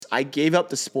I gave up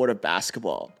the sport of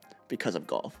basketball because of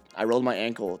golf. I rolled my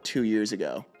ankle 2 years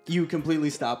ago. You completely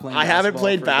stopped playing I basketball haven't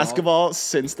played for basketball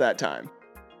since that time.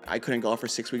 I couldn't golf for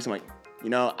 6 weeks. I'm like,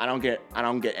 I don't get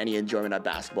any enjoyment out of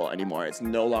basketball anymore. It's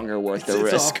no longer worth the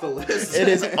risk. It's off the list. It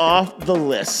is off the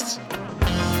list.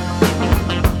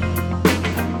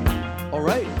 All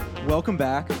right. Welcome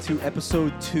back to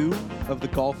episode 2 of the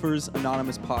Golfers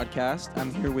Anonymous podcast.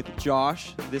 I'm here with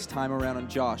Josh. This time around on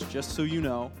Josh, just so you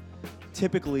know,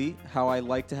 typically how I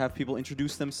like to have people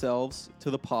introduce themselves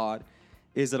to the pod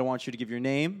is that I want you to give your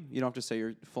name. You don't have to say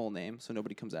your full name so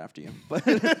nobody comes after you. But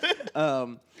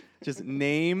just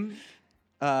name,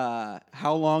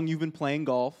 how long you've been playing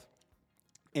golf,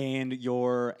 and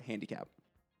your handicap.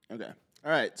 Okay.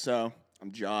 All right. So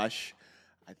I'm Josh.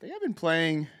 I think I've been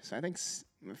playing. So I think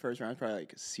my first round was probably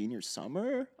like senior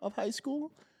summer of high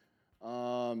school.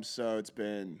 So it's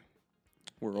been.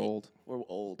 We're old.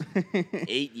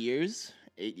 8 years.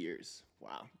 8 years.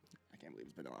 Wow. I can't believe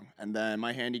it's been that long. And then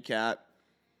my handicap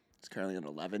is currently an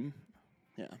 11.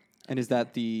 Yeah. And is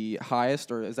that the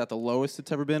highest, or is that the lowest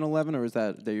it's ever been, 11, or is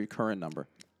that your current number?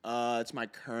 It's my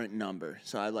current number.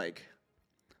 So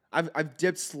I've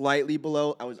dipped slightly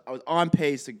below. I was on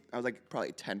pace. I was like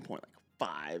probably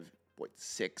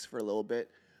 10.5.6 for a little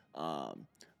bit.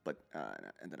 But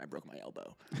then I broke my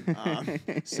elbow.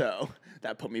 So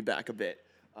that put me back a bit.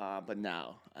 But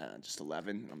now, just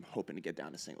 11. I'm hoping to get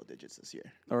down to single digits this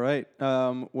year. All right.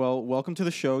 Well, welcome to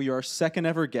the show. You're our second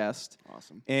ever guest.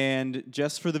 Awesome. And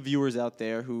just for the viewers out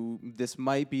there who this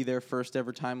might be their first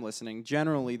ever time listening,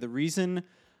 generally, the reason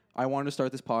I wanted to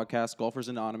start this podcast, Golfers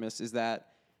Anonymous, is that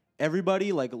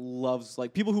everybody loves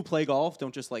people who play golf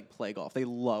don't just play golf. They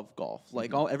love golf.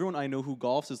 Everyone I know who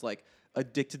golfs is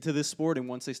addicted to this sport, and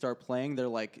once they start playing, they're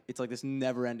it's like this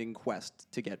never-ending quest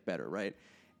to get better, right?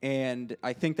 And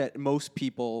I think that most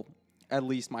people, at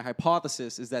least my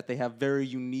hypothesis, is that they have very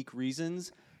unique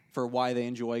reasons for why they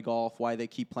enjoy golf, why they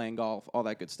keep playing golf, all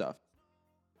that good stuff.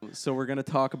 So we're going to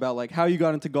talk about how you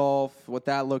got into golf, what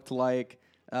that looked like,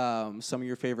 some of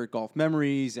your favorite golf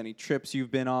memories, any trips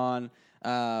you've been on,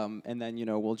 and then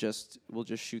we'll just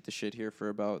shoot the shit here for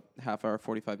about half hour,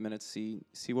 45 minutes, see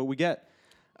what we get.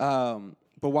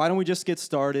 But why don't we just get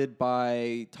started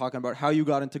by talking about how you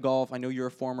got into golf? I know you're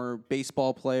a former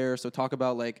baseball player, so talk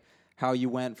about how you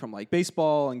went from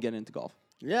baseball and getting into golf.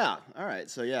 Yeah. All right.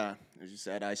 So yeah, as you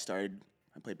said, I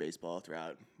played baseball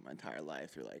throughout my entire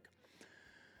life, through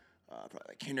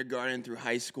probably kindergarten through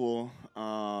high school.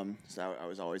 So I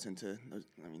was always into those.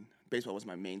 Baseball was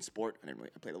my main sport. I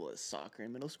played a little bit of soccer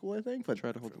in middle school, I think. But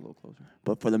try to hold it a little closer.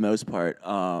 But for the most part,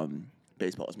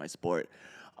 baseball was my sport.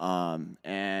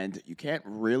 And you can't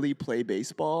really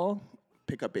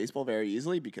pick up baseball very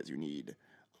easily because you need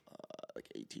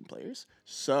 18 players.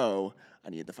 So I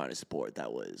needed to find a sport that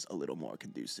was a little more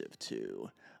conducive to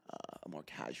a more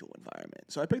casual environment.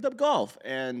 So I picked up golf,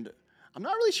 and I'm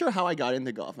not really sure how I got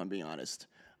into golf, if I'm being honest.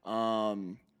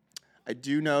 I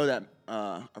do know that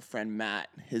a friend, Matt,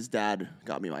 his dad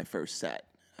got me my first set,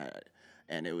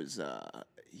 and it was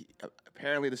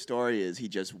apparently the story is he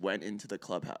just went into the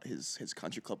clubhouse, his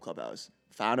country club clubhouse,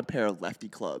 found a pair of lefty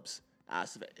clubs,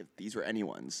 asked if these were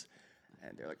anyone's,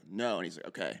 and they're like, no, and he's like,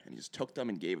 okay, and he just took them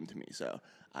and gave them to me. So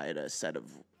I had a set of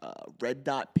red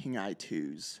dot ping eye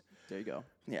 2s. There you go.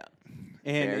 Yeah.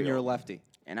 And you're a lefty.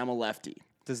 And I'm a lefty.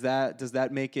 Does that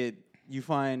make it, you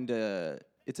find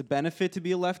it's a benefit to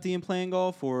be a lefty in playing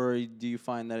golf, or do you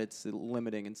find that it's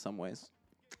limiting in some ways?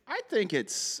 I don't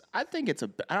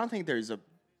think there's a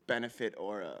benefit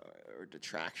or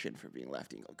detraction for being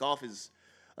lefty. Golf is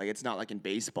it's not like in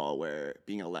baseball where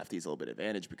being a lefty is a little bit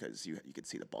advantage because you can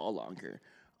see the ball longer.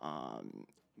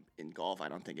 In golf, I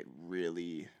don't think it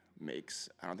really makes.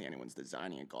 I don't think anyone's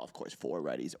designing a golf course for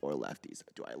righties or lefties.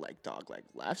 Do I like dogleg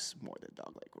lefts more than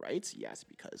dogleg rights? Yes,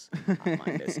 because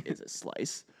mine is a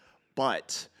slice.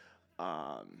 But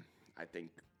I think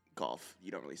golf,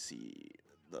 you don't really see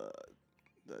the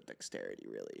dexterity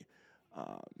really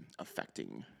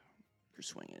affecting your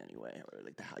swing in any way, or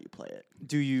how you play it.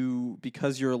 Do you,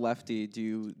 because you're a lefty, do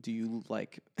you do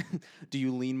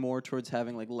you lean more towards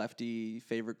having lefty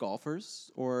favorite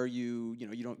golfers, or you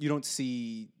don't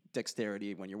see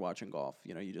dexterity when you're watching golf?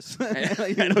 You just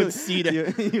I don't see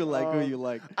that. You like who you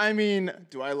like.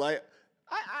 Do I like?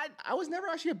 I was never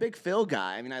actually a big Phil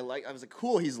guy. I was like,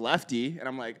 cool, he's lefty, and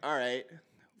I'm like, all right,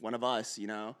 one of us,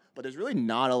 But there's really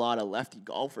not a lot of lefty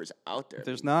golfers out there.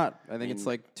 There's not. I think it's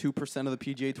 2% of the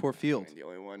PGA Tour field. The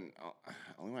only one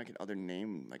I could other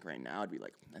name right now would be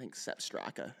I think Sepp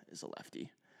Straka is a lefty.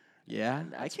 Yeah,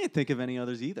 I can't think of any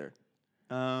others either.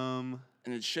 And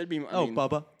it should be.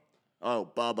 Bubba. Oh,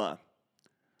 Bubba.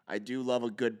 I do love a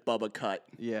good Bubba cut.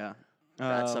 Yeah.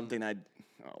 That's something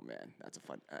oh man, that's a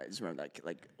fun. I just remember that,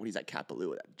 like, when he's at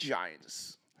Kapalua, that giant.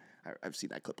 I've seen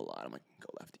that clip a lot. I'm like, go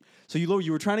lefty. So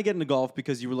you were trying to get into golf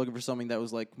because you were looking for something that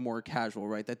was like more casual,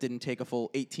 right? That didn't take a full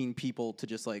 18 people to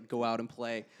just like go out and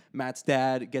play. Matt's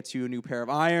dad gets you a new pair of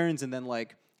irons, and then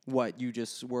like what? You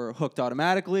just were hooked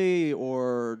automatically,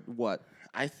 or what?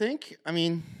 I think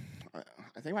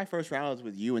my first round was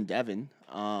with you and Devin.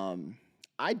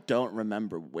 I don't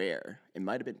remember where. It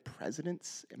might have been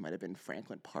Presidents. It might have been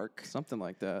Franklin Park. Something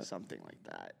like that. Something like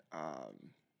that.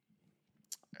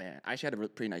 Man, I actually had a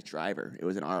pretty nice driver. It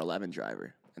was an R11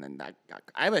 driver, and then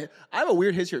I have a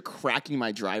weird history of cracking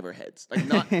my driver heads. Like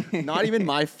not even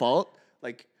my fault.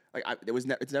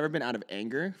 It's never been out of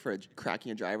anger for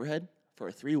cracking a driver head. For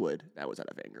a 3-wood, that was out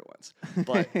of anger once.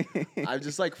 But I've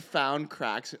just like found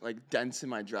cracks, like dents in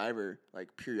my driver,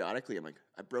 like periodically. I'm like,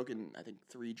 I've broken, I think,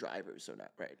 3 drivers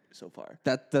so far.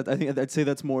 That I think I'd say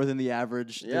that's more than the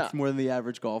average. Yeah. It's more than the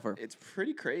average golfer. It's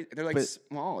pretty crazy. They're like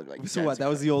small. Like So what? That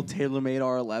was the old TaylorMade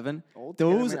R11. Old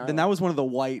Those. TaylorMade Then that was one of the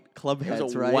white club It heads,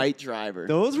 was a right? white driver.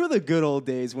 Those were the good old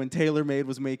days when TaylorMade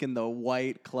was making the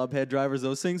white club head drivers.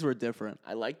 Those things were different.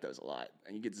 I like those a lot.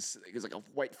 And you get this, it was like a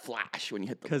white flash when you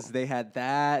hit the Because ball. they had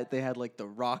that. They had like the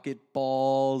rocket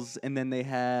balls, and then they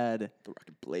had The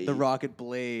rocket blade. the rocket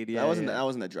blade. Yeah, That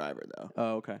wasn't the driver though.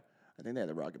 Oh, okay. I think they had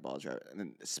the rocket ball driver. And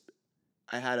then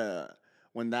I had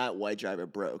when that white driver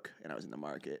broke and I was in the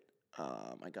market,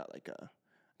 I got like a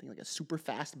super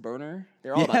fast burner.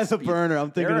 They're all about the speed. burner.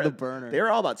 I'm thinking of the burner. They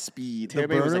were all about speed. The TaylorMade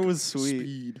burner like, was sweet.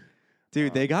 Speed.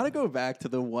 Dude, they got to go back to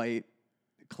the white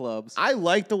clubs. I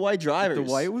like the white drivers. The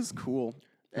white was cool.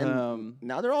 And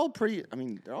now they're all pretty. I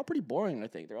mean, they're all pretty boring. I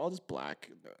think they're all just black.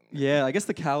 Yeah, I guess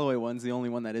the Callaway one's the only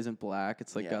one that isn't black.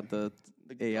 It's like got the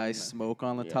AI on smoke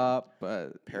on the yeah. top,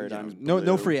 but Paradigm's no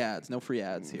blue. free ads, no free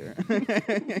ads here.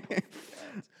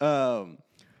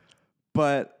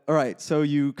 But all right, so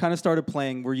you kind of started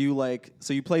playing. Were you like,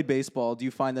 so you played baseball? Do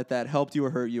you find that helped you or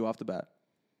hurt you off the bat?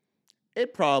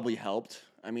 It probably helped.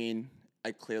 I mean,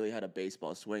 I clearly had a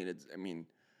baseball swing.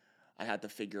 I had to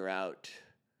figure out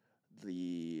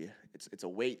it's a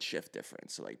weight shift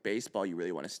difference. So like baseball, you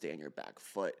really want to stay on your back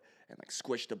foot and like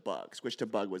squish the bug. Squish the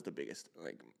bug was the biggest.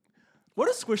 Like, What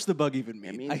does squish the bug even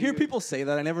mean? means I hear you- people say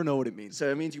that. I never know what it means. so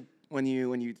it means when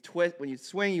you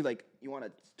swing, you want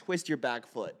to twist your back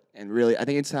foot and really, I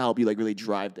think it's to help you like really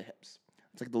drive the hips.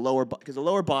 It's like the lower because the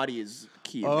lower body is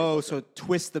key. in Oh, baseball. so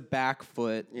twist the back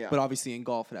foot. Yeah. But obviously in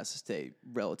golf it has to stay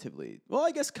relatively. Well,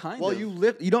 I guess kind Well, of. you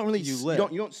lift. You don't really. You You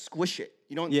lift. don't squish it.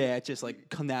 You don't. Yeah, it just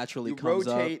like naturally You comes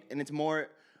rotate, up. and it's more.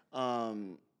 I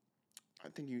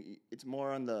think it's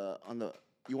more on the.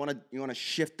 You want to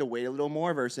shift the weight a little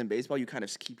more versus in baseball. You kind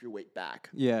of keep your weight back.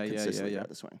 Yeah. consistently throughout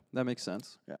the swing. That makes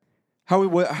sense. Yeah.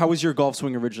 How was your golf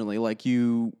swing originally? Like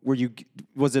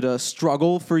was it a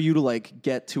struggle for you to like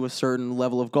get to a certain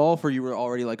level of golf, or you were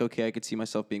already like, okay, I could see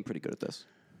myself being pretty good at this?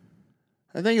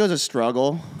 I think it was a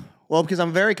struggle. Well, because I'm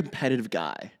a very competitive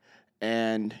guy,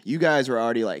 and you guys were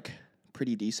already like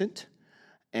pretty decent,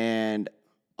 and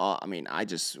I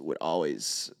just would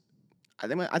always. I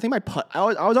think my putt. I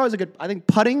was always a good. I think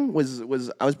putting was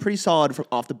I was pretty solid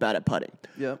off the bat at putting.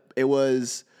 Yep. It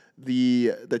was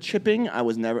the chipping. I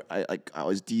was I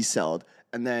was decelled,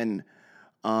 and then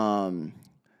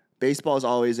baseball is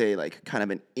always a like kind of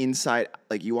an inside.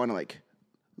 Like you want to like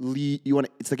lead.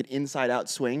 It's like an inside out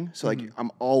swing. So like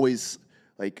I'm always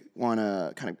like want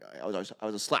to kind of. I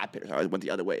was a slap hitter. So I always went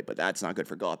the other way, but that's not good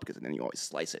for golf because then you always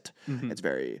slice it. It's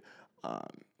very.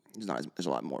 There's a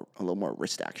little more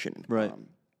wrist action. Right.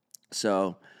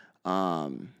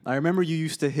 I remember you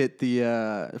used to hit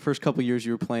the first couple years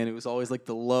you were playing. It was always like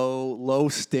the low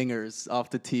stingers off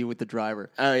the tee with the driver.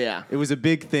 Oh yeah. It was a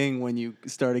big thing when you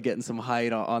started getting some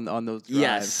height on those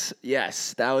drives.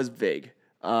 Yes, that was big.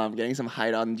 Getting some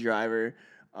height on the driver.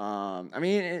 I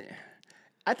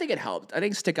think it helped. I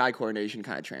think stick-eye coordination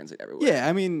kind of translates everywhere. Yeah,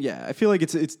 I mean, yeah. I feel like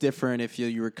it's different if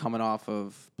you were coming off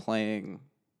of playing,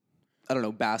 I don't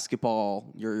know,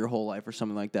 basketball your whole life or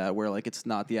something like that, where like it's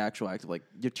not the actual act of like,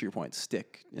 to your point,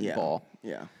 stick and ball.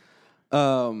 Yeah.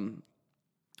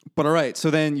 But all right, so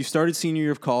then you started senior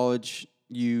year of college,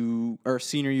 or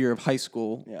senior year of high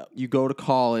school. Yeah. You go to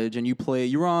college and you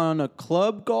were on a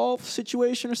club golf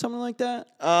situation or something like that?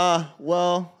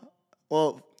 Well,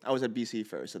 I was at BC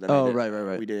first, so then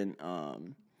right. we did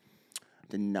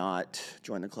not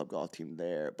join the club golf team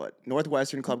there, but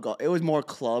Northwestern club golf. It was more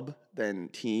club than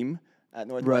team at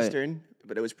Northwestern,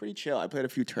 but it was pretty chill. I played a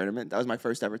few tournaments. That was my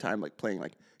first ever time like playing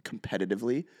like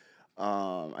competitively.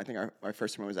 I think our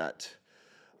first tournament was at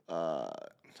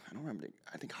I don't remember.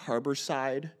 I think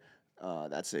Harborside.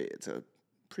 It's a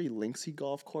pretty linksy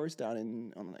golf course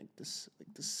down on the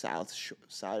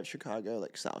side of Chicago,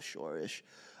 like South Shore-ish.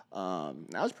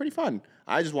 That was pretty fun.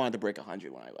 I just wanted to break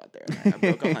 100 when I got there. I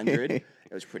broke 100. It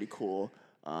was pretty cool.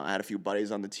 I had a few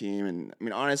buddies on the team, and I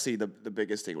mean, honestly, the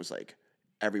biggest thing was like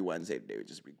every Wednesday they would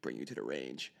just bring you to the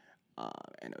range.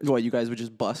 And it was What, you guys would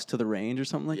just bus to the range or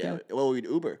something like that? Well, we'd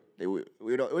Uber. It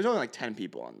was only like 10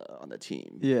 people on the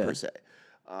team per se.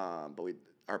 But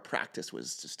our practice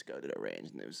was just to go to the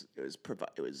range, and it was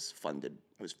funded.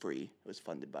 It was free. It was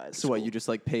funded by the So school. what, you just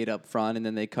like paid up front and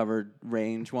then they covered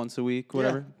range once a week,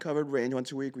 whatever? Yeah, covered range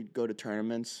once a week. We'd go to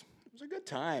tournaments. It was a good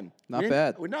time. Not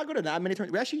bad. We'd not go to that many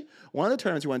tournaments. We actually, one of the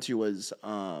tournaments we went to was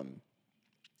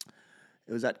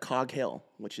it was at Cog Hill,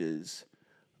 which is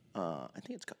I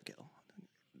think it's Cog Hill.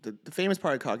 The famous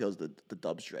part of Cog Hill is the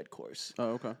Dubs Dread course. Oh,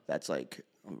 okay. That's like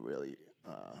a really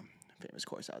famous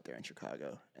course out there in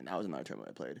Chicago, and that was another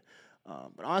tournament I played.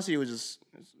 But honestly, it was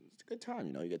a good time.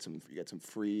 You know, you get some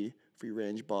free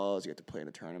range balls. You get to play in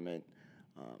a tournament.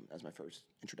 That was my first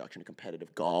introduction to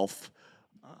competitive golf.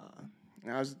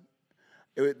 And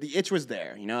the itch was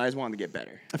there. You know, I just wanted to get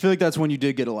better. I feel like that's when you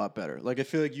did get a lot better. Like, I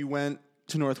feel like you went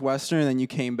to Northwestern and then you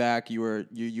came back. You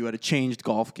had a changed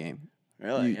golf game.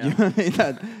 Really?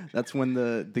 That's when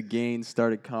the gains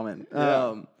started coming.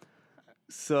 Yeah.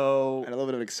 So And a little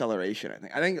bit of acceleration,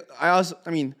 I think. I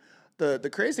mean, the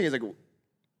crazy thing is, like,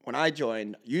 when I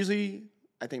joined, usually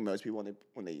I think most people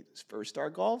when they first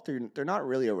start golf, they're not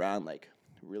really around like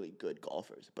really good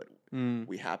golfers, but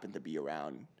we happen to be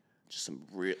around just some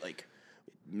real, like,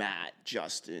 Matt,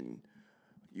 Justin,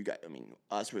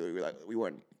 us really, we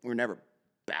were never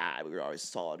bad. We were always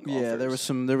solid golfers. yeah, there was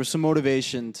some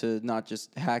motivation to not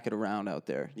just hack it around out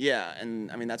there. Yeah,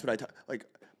 and I mean that's what like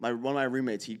one of my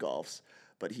roommates, he golfs,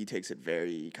 but he takes it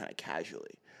very kind of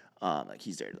casually. Like,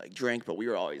 he's there to like drink, but we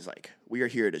were always like, we are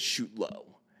here to shoot low.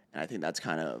 And I think that's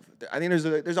kind of, I think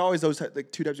there's always those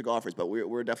like two types of golfers, but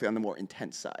we're definitely on the more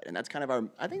intense side, and that's kind of our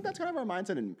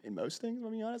mindset in most things.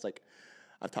 Let me be honest. Like,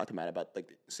 I've talked to Matt about,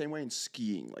 like, the same way in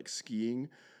skiing. Like, skiing,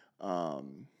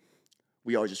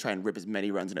 we always just try and rip as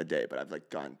many runs in a day. But I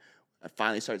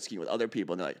finally started skiing with other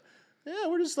people, and they're like, yeah,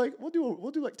 we're just like, we'll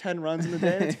do like 10 runs in a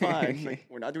day, and it's fine. Like,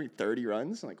 we're not doing 30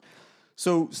 runs. Like,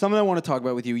 So something I want to talk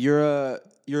about with you. You're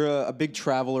a big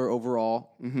traveler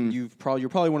overall. Mm-hmm. You're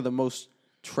probably one of the most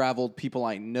traveled people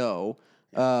I know.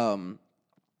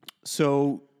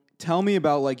 So tell me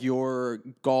about like your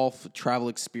golf travel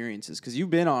experiences, because you've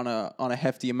been on a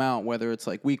hefty amount, whether it's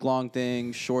like week-long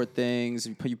things, short things.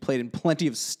 You played in plenty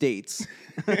of states.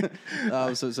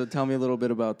 So tell me a little bit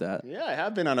about that. yeah, I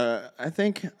have been on I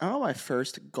don't know what my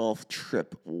first golf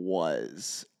trip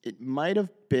was. It might have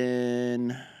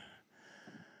been,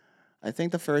 I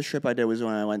think the first trip I did was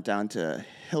when I went down to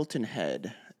Hilton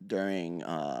Head during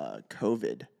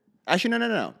COVID. Actually,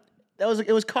 no.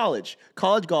 It was college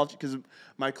golf, because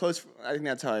I think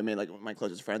that's how I made like my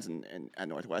closest friends at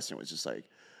Northwestern, was just like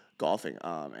golfing.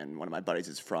 And one of my buddies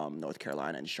is from North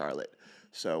Carolina in Charlotte,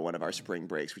 so one of our spring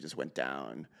breaks we just went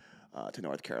down to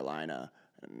North Carolina,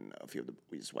 and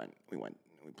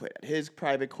we played at his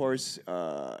private course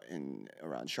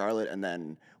around Charlotte, and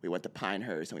then we went to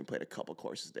Pinehurst and we played a couple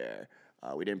courses there.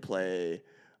 We didn't play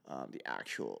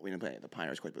the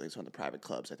Pinehurst course, but it's one of the private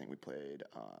clubs. I think we played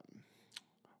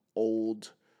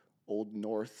Old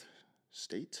North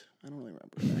State. I don't really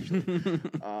remember actually.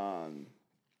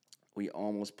 We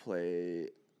almost played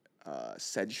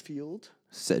Sedgefield.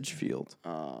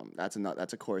 That's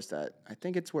a course that I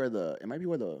think it might be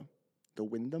where the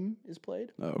Wyndham is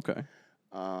played. Oh, okay.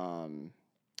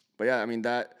 But yeah, I mean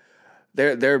that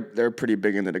they're pretty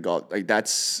big into the golf. Like, I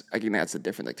think that's the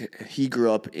difference. Like, he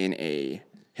grew up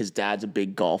his dad's a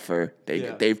big golfer.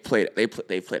 They've played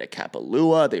at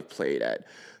Kapalua. They've played at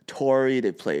Torrey.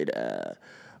 They've played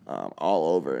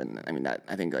all over. And I mean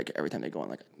I think like every time they go on,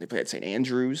 like, they play at St.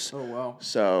 Andrews. Oh, wow.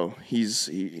 So he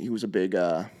was a big.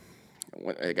 I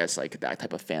guess like that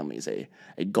type of family is a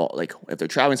golf. Like, if they're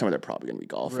traveling somewhere, they're probably gonna be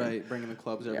golfing. Right, bringing the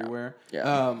clubs everywhere.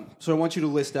 Yeah. So I want you to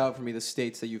list out for me the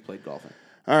states that you've played golf in.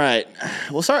 All right.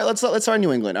 Well, let's start in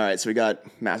New England. All right. So we got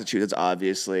Massachusetts,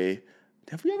 obviously.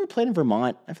 Have we ever played in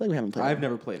Vermont? I feel like we haven't played. I've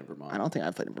never played in Vermont. I don't think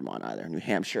I've played in Vermont either. New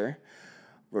Hampshire,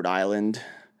 Rhode Island,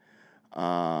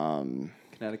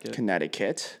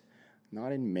 Connecticut.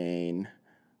 Not in Maine.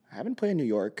 I haven't played in New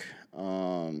York.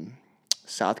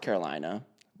 South Carolina,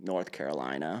 North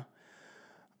Carolina,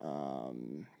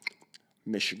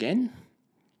 Michigan,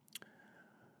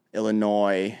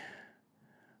 Illinois,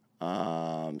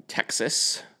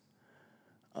 Texas,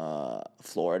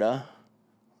 Florida,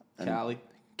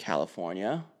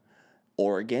 California,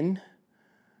 Oregon,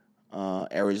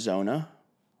 Arizona.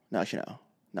 No, actually, no.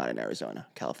 not in Arizona,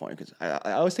 California, because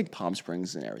I always think Palm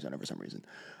Springs in Arizona for some reason.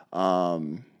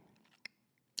 I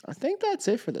think that's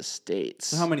it for the states.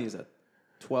 So how many is that?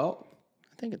 12?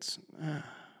 I think it's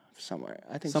somewhere.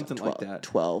 I think Something 12, like that.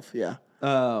 12, yeah.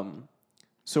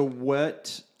 So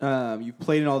what you've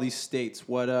played in all these states.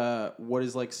 What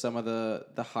is like some of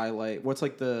the highlight? What's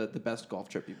like the best golf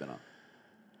trip you've been on?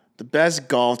 The best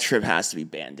golf trip has to be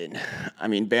Bandon. I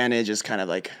mean, Bandon is just kind of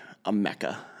like a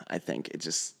mecca. I think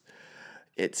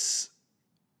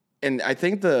and I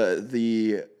think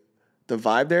the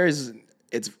vibe there is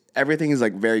everything is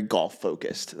like very golf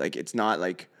focused. Like it's not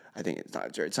like I think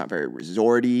it's not very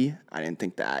resorty. I didn't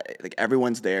think that like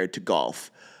everyone's there to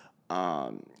golf,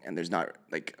 and there's not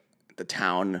like the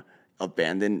town of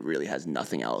Bandon really has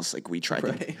nothing else. Like we tried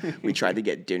to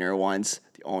get dinner once.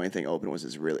 The only thing open was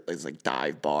this like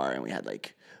dive bar, and we had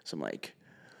like some like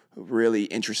really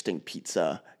interesting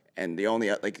pizza. And the only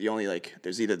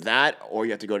there's either that or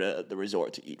you have to go to the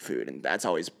resort to eat food, and that's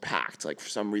always packed. Like for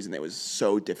some reason, it was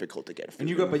so difficult to get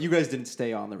food. But you guys didn't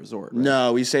stay on the resort, right?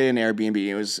 No, we stayed in Airbnb.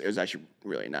 It was actually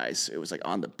really nice. It was like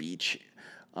on the beach.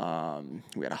 We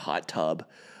had a hot tub.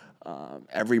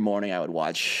 Every morning, I would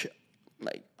watch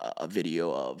like a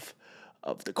video of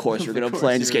the course we're gonna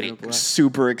play, and just getting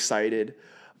super excited.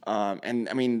 And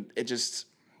I mean, I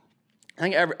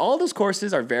think all those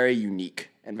courses are very unique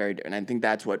and very different. And I think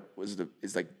that's what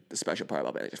is like the special part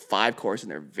about it. There's 5 courses,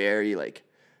 and they're very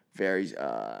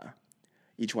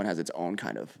each one has its own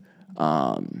kind of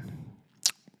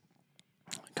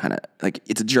like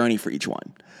it's a journey for each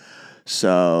one.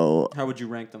 So how would you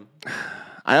rank them?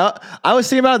 I was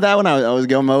thinking about that when I was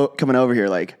coming over here.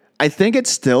 Like I think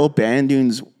it's still Bandon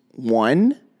Dunes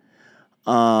 1.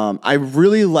 I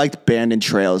really liked Bandon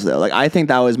Trails though. Like I think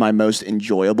that was my most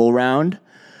enjoyable round.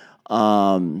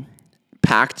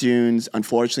 Pack Dunes,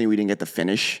 unfortunately, we didn't get the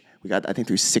finish. We got, I think,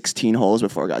 through 16 holes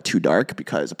before it got too dark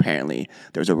because apparently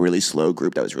there was a really slow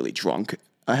group that was really drunk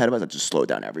ahead of us that just slowed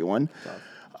down everyone.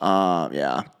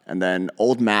 Yeah. And then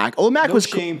Old Mac. Old Mac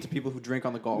was... No shame to people who drink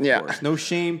on the golf course. No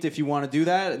shame if you want to do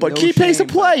that. But keep pace of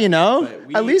play, you know?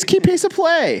 At least keep pace of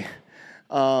play.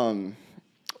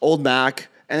 Old Mac.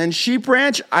 And then Sheep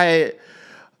Ranch, I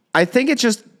think it's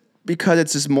just because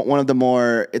it's just one of the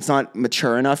more... It's not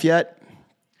mature enough yet.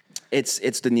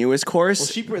 It's the newest course. Well,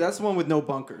 Sheep, that's the one with no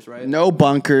bunkers, right? No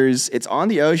bunkers. It's on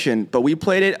the ocean, but we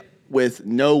played it with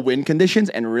no wind conditions,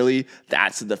 and really,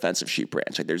 that's the defensive Sheep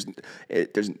Ranch. Like there's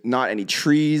not any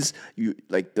trees.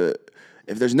 If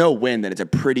there's no wind, then it's a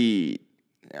pretty.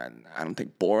 I don't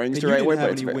think boring is the right word. You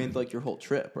didn't have any wind like your whole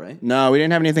trip, right? No, we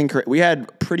didn't have anything. We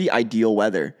had pretty ideal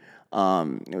weather.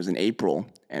 It was in April,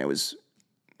 and it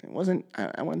wasn't,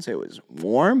 I wouldn't say it was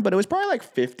warm, but it was probably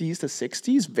like 50s to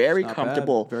 60s. Very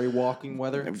comfortable. Bad. Very walking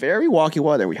weather. Very walking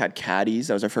weather. We had caddies.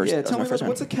 That was our first. Yeah, tell me,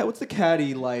 what's the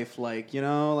caddy life like? You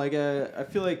know, like I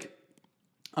feel like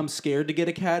I'm scared to get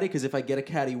a caddy because if I get a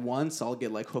caddy once, I'll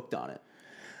get like hooked on it.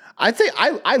 I think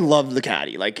I love the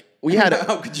caddy. Like we had.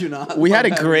 How could you not? We had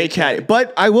a great caddy,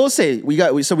 but I will say we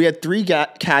had 3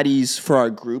 caddies for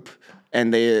our group,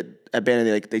 and at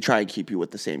Bandon, they try and keep you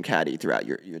with the same caddy throughout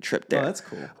your trip there. Oh, that's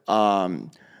cool.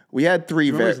 We had 3. Do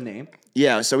you remember his name?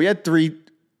 Yeah, so we had 3.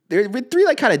 We had 3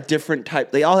 like kind of different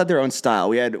type. They all had their own style.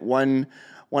 We had one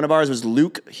of ours was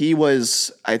Luke. He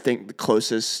was, I think, the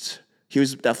closest. He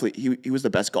was definitely he was the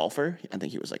best golfer. I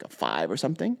think he was like a 5 or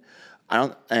something.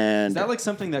 Is that like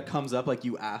something that comes up? Like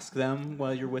you ask them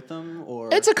while you're with them, or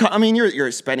I mean,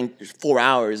 you're spending 4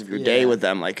 hours of your day with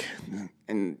them, like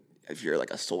and. If you're like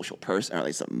a social person, or at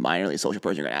least a minorly social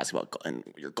person, you're gonna ask about and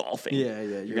you're golfing. Yeah.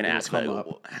 You're gonna ask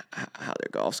about how their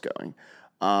golf's going.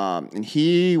 And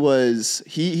he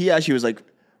actually was like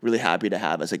really happy to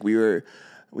have us. Like we're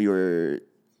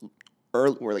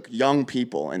like young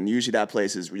people, and usually that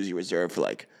place is usually reserved for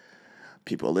like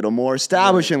people a little more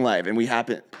established in life. And we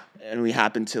happened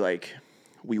to like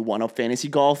we won a fantasy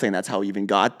golf thing. That's how we even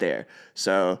got there.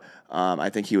 So I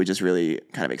think he was just really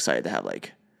kind of excited to have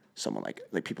like. Someone like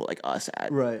people like us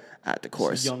at the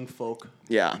course, young folk.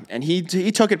 Yeah, and he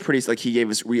took it pretty. Like he gave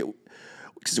us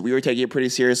because we were taking it pretty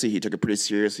seriously. He took it pretty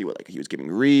seriously. Like he was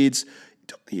giving reads.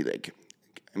 He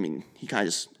he kind of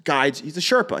just guides. He's a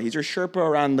Sherpa. He's your Sherpa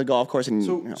around the golf course. And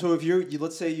so if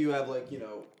let's say you have like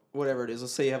whatever it is.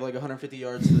 Let's say you have like 150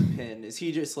 yards to the pin. Is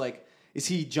he just like? Is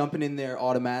he jumping in there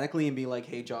automatically and being like,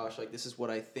 "Hey, Josh, like this is what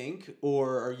I think,"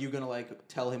 or are you gonna like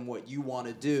tell him what you want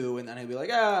to do, and then he'll be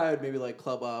like, I'd maybe like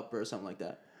club up or something like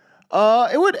that?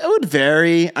 It would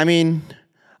vary. I mean,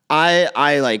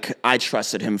 I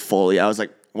trusted him fully. I was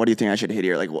like, "What do you think I should hit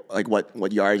here? Like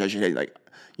what yardage I should hit? Like,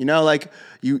 You know, like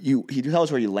he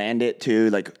tells where you land it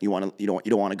too. Like you don't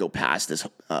want to go past this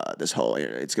hole.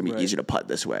 It's gonna be easier to putt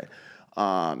this way.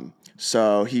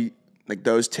 So he like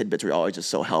those tidbits were always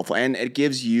just so helpful, and it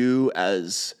gives you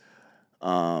as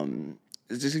it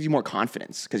just gives you more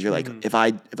confidence because you're like if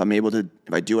I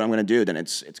do what I'm gonna do, then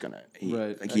it's gonna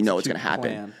like you know it's gonna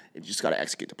happen. Plan. You just got to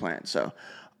execute the plan. So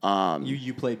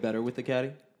you played better with the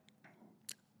caddy.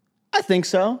 I think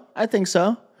so.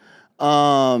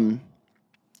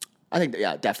 I think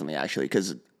yeah, definitely actually,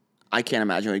 because I can't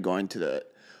imagine really going to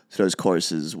those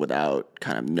courses without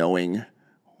kind of knowing.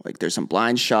 Like there's some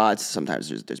blind shots. Sometimes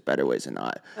there's better ways than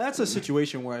not. And that's a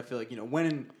situation where I feel like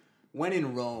when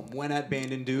in Rome, when at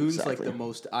Bandon Dunes, like the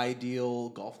most ideal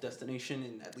golf destination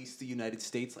in at least the United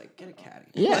States, like get a caddy.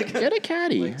 Yeah, like, get a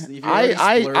caddy. Like, if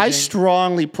you're I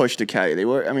strongly pushed a caddy.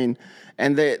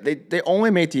 And they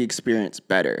only made the experience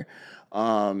better.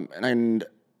 And I mean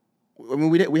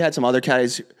we had some other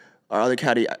caddies. Our other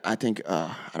caddy, I think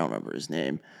I don't remember his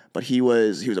name, but he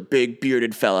was a big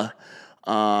bearded fella.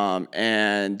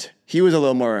 And he was a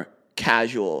little more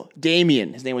casual.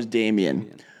 Damien, his name was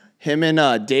Damien. Him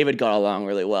and David got along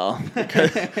really well.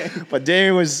 But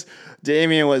Damien was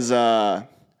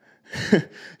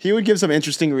he would give some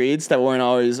interesting reads that weren't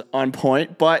always on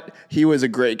point, but he was a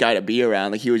great guy to be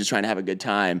around. Like he was just trying to have a good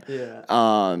time. Yeah.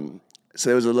 So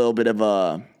there was a little bit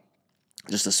of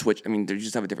just a switch. I mean, they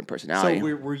just have a different personality.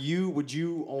 So would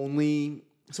you only?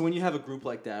 So when you have a group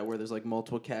like that where there's like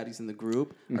multiple caddies in the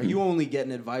group, are you only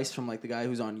getting advice from like the guy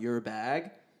who's on your bag,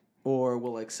 or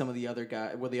will like some of the other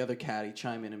the other caddy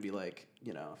chime in and be like,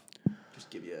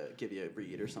 just give you a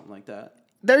read or something like that?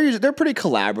 They're pretty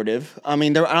collaborative. I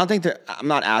mean, I don't think I'm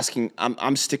not asking.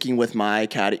 I'm sticking with my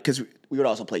caddy because we would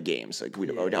also play games. Like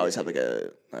we'd always have like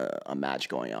a match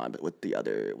going on, but with the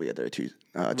other two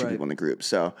people in the group.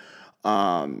 So.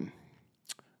 I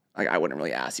wouldn't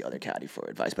really ask the other caddy for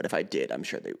advice, but if I did, I'm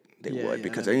sure they would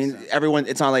because I mean everyone.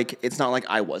 It's not like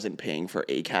I wasn't paying for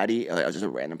a caddy. Like, I was just a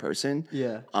random person.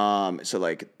 Yeah. So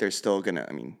like they're still gonna.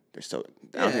 I mean, they're still.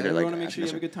 I Yeah, don't think they're they like. want to make sure you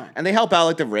have a good time. And they help out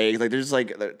like the rigs. Like there's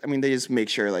like. I mean, they just make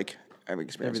sure like every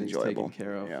experience is Everything's enjoyable. taken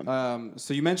care of. Yeah.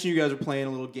 So you mentioned you guys were playing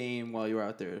a little game while you were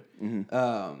out there.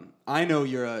 I know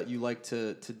you like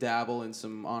to dabble in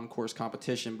some on-course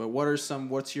competition, but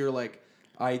what's your like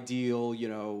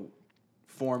ideal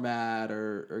format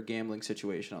or gambling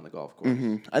situation on the golf course?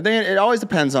 I think it always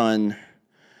depends on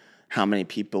how many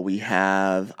people we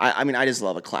have. I mean, I just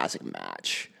love a classic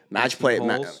match. Match play,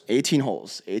 18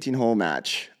 holes, 18-hole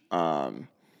match.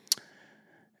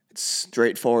 It's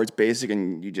straightforward, it's basic,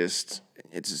 and it's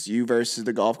just you versus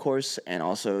the golf course, and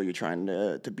also you're trying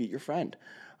to beat your friend.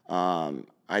 We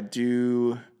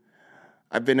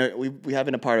have been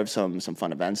a part of some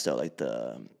fun events though, like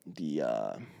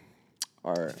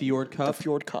our Fjord Cup? The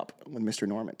Fjord Cup with Mr.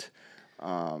 Normant.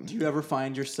 Do you ever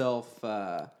find yourself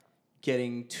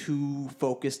getting too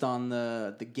focused on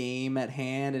the game at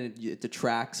hand and it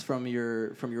detracts from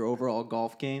your overall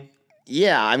golf game?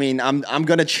 Yeah, I mean, I'm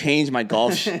gonna change my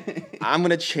golf. I'm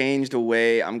gonna change the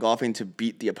way I'm golfing to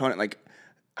beat the opponent. Like,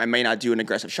 I may not do an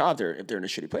aggressive shot if they're in a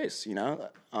shitty place.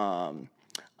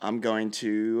 I'm going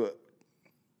to.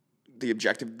 The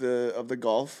objective of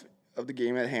the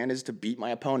game at hand is to beat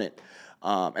my opponent.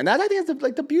 And that I think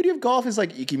is the beauty of golf is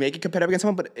like you can make it competitive against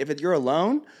someone, but if you're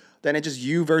alone, then it's just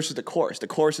you versus the course. The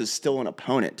course is still an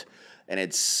opponent, and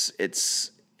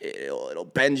it'll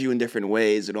bend you in different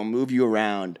ways. It'll move you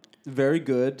around. Very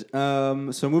good.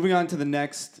 So moving on to the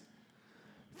next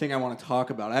thing I want to talk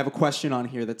about. I have a question on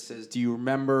here that says, do you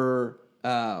remember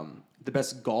the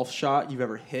best golf shot you've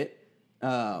ever hit?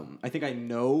 I think I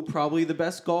know probably the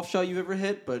best golf shot you've ever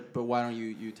hit, but why don't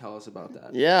you tell us about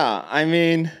that? Yeah, I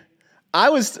mean, I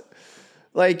was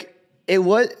like,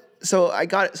 it's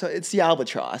the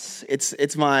Albatross.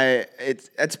 It's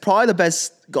probably the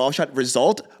best golf shot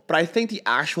result, but I think the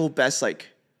actual best like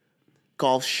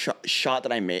golf shot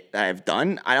that I've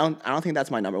done, I don't think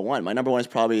that's my number one. My number one is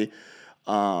probably it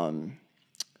was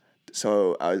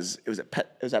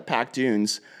at Pac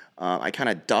Dunes. I kind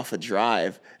of duff a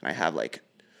drive, and I have like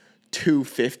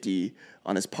 250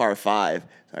 on this par 5. So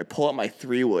I pull up my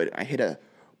 3-wood, and I hit a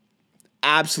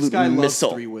absolute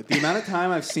missile. Loves 3-wood. The amount of time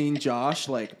I've seen Josh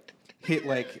like hit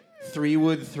like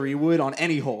 3-wood on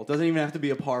any hole, doesn't even have to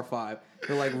be a par 5.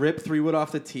 He'll like rip 3-wood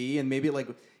off the tee, and maybe like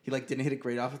he like didn't hit it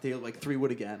great off the tee, like 3-wood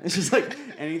again. It's just like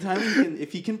anytime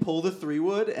if he can pull the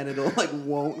 3-wood and it'll like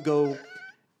won't go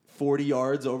 40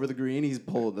 yards over the green, he's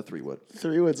pulling the 3-wood.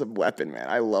 3-wood's a weapon, man.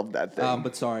 I love that thing.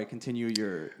 But sorry, continue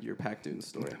your Pac Dunes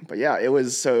story. But yeah, it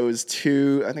was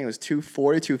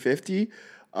 240, 250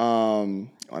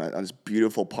 on this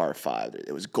beautiful par 5.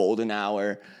 It was golden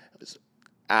hour. It was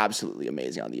absolutely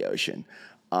amazing on the ocean.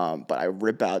 But I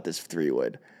rip out this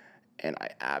 3-wood, and I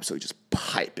absolutely just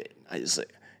pipe it.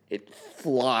 It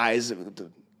flies with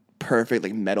the perfect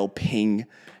like metal ping,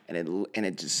 and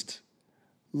it just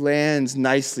lands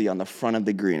nicely on the front of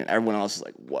the green, and everyone else is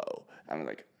like, "Whoa!" I'm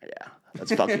like, "Yeah,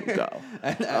 let's fucking go."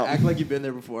 Act like you've been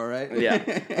there before, right? Yeah,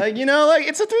 like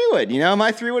it's a 3-wood.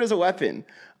 My 3-wood is a weapon.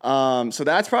 So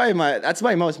that's probably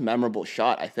my most memorable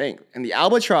shot, I think. And the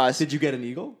albatross. Did you get an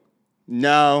eagle?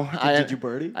 No, did you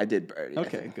birdie? I did birdie.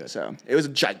 Okay, good. So it was a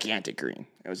gigantic green.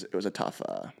 It was a tough.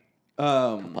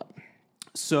 Putt.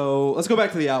 So let's go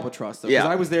back to the albatross, though. Because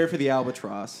I was there for the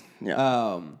albatross.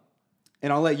 Yeah.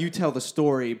 And I'll let you tell the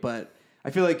story, but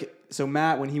I feel like, so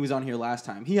Matt, when he was on here last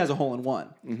time, he has a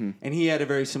hole-in-one. Mm-hmm. And he had a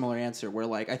very similar answer where,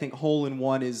 like, I think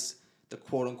hole-in-one is the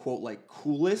quote-unquote, like,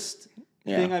 coolest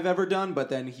thing I've ever done. But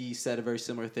then he said a very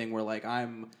similar thing where, like,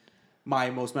 my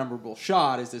most memorable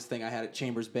shot is this thing I had at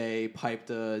Chambers Bay, piped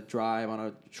a drive on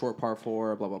a short par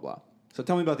 4, blah, blah, blah. So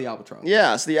tell me about the albatross.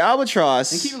 Yeah, so the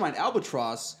albatross. And keep in mind,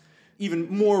 albatross, even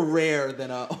more rare than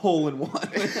a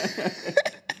hole-in-one.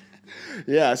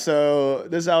 Yeah, so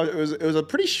it was a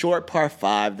pretty short par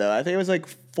 5 though. I think it was like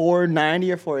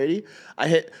 490 or 480. I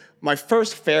hit my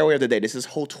first fairway of the day. This is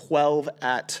hole 12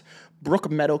 at Brook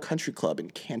Meadow Country Club in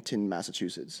Canton,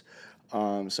 Massachusetts.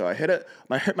 So I hit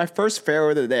my first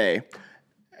fairway of the day,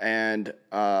 and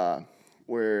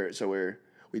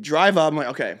we drive up. I'm like,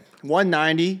 okay,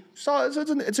 190. So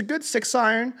it's a good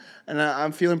 6-iron, and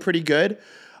I'm feeling pretty good.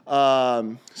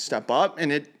 Step up,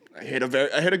 and I hit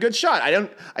a good shot.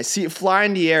 I see it fly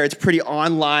in the air. It's pretty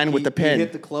on line with the pin. You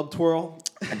hit the club twirl.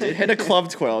 I did hit a club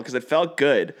twirl because it felt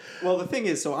good. Well, the thing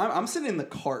is, so I'm sitting in the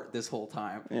cart this whole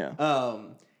time. Yeah.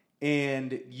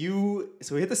 And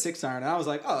so we hit the 6-iron, and I was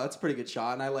like, oh, that's a pretty good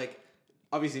shot. And I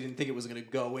obviously didn't think it was going to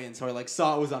go in, so I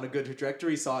saw it was on a good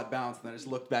trajectory, saw it bounce, and then I just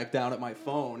looked back down at my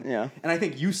phone. Yeah. And I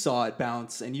think you saw it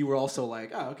bounce, and you were also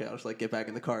like, oh, okay, I'll just get back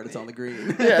in the cart. It's on the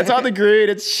green. Yeah, it's on the green.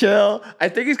 It's chill. I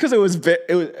think it's because it was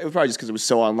probably just because it was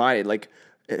so online.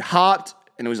 It hopped,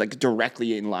 and it was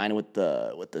directly in line with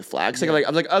the flag. So I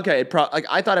was like, okay,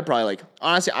 I thought it probably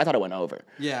honestly, I thought it went over.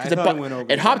 Yeah, I thought it went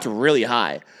over. It hopped really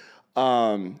high.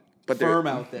 But firm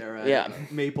out there. Yeah.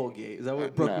 Maplegate. Is that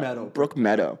what? Brook Meadow. Brook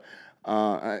Meadow.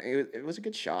 It was a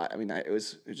good shot. I mean, it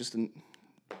was just a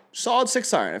solid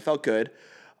 6-iron. It felt good.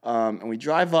 And we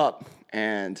drive up,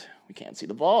 and we can't see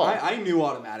the ball. I knew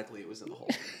automatically it was in the hole.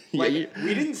 We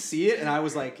didn't see it, and I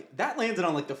was like, that landed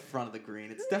on the front of the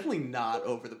green. It's definitely not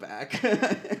over the back.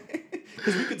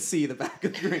 Because we could see the back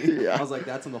of the green. Yeah. I was like,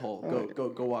 that's in the hole.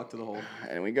 Go walk to the hole.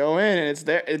 And we go in, and it's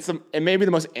there. It may be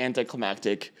the most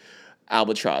anticlimactic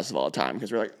albatross of all time,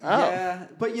 because we're like, oh. Yeah,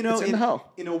 but it's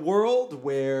in a world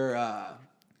where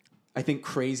I think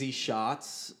crazy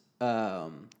shots,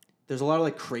 there's a lot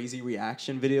of crazy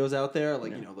reaction videos out there,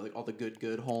 all the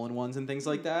good hole-in-ones and things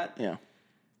like that. Yeah.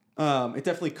 It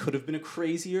definitely could have been a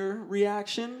crazier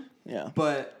reaction. Yeah.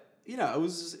 But it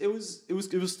was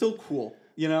still cool.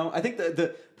 I think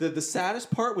the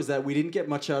saddest part was that we didn't get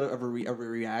much out of a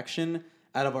reaction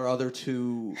out of our other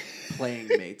two playing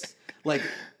mates.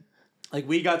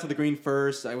 We got to the green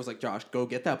first. I was like, Josh, go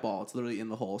get that ball. It's literally in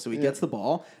the hole. So he gets the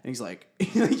ball, and he's like,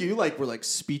 you were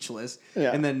speechless.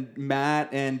 Yeah. And then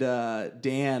Matt and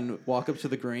Dan walk up to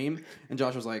the green, and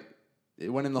Josh was like, it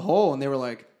went in the hole, and they were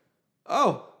like,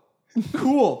 oh,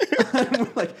 cool.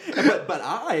 but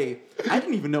I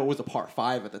didn't even know it was a par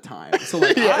 5 at the time. So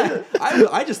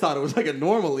I just thought it was a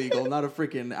normal eagle, not a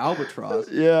freaking albatross.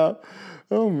 Yeah.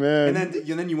 Oh man! And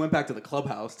then you went back to the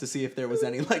clubhouse to see if there was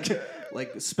any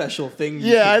special thing.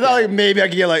 Yeah, I thought maybe I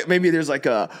could get maybe there's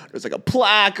a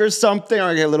plaque or something,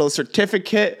 or a little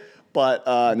certificate. But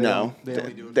no, they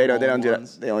only do it. They don't do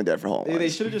that. They only do it for hole-in-ones. They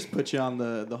should have just put you on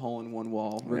the hole-in-one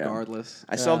wall, regardless.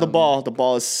 Yeah. I still have the ball. The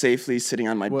ball is safely sitting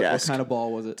on my desk. What kind of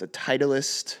ball was it? It's a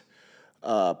Titleist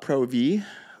Pro V,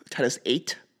 Titleist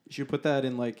 8. You should put that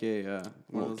in one of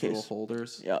those little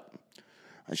holders. Yep.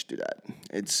 I should do that.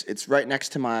 It's right next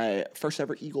to my first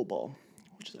ever eagle ball,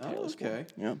 which is a Titleist okay.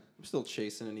 Ball. Yeah. I'm still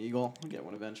chasing an eagle. I'll get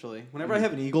one eventually. Whenever I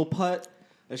have an eagle putt,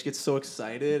 I just get so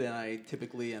excited, and I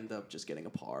typically end up just getting a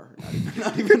par,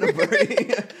 not even a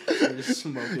birdie. I just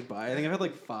smoke it by. I think I've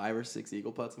had 5 or 6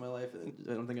 eagle putts in my life.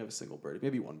 I don't think I have a single birdie,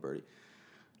 maybe one birdie.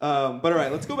 But all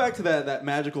right, let's go back to that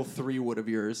magical 3-wood of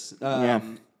yours.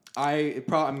 I'm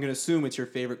going to assume it's your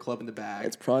favorite club in the bag.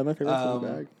 It's probably my favorite club in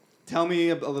the bag. Tell me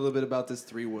a little bit about this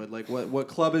 3-wood. What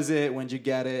club is it? When did you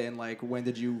get it? And when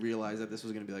did you realize that this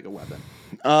was going to be a weapon?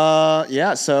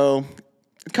 So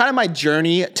kind of my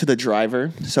journey to the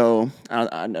driver. So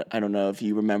I don't know if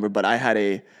you remember, but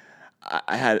I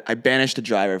banished the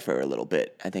driver for a little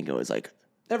bit. I think it was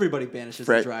Everybody banishes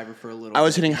the driver for a little. I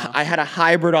was bit, hitting. huh? I had a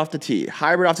hybrid off the tee.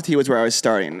 Hybrid off the tee was where I was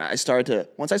starting. And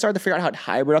once I started to figure out how to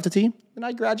hybrid off the tee, then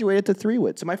I graduated to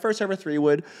 3-wood. So my first ever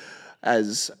 3-wood,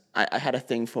 as I had a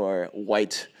thing for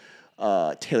white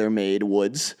tailor-made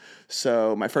woods.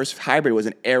 So my first hybrid was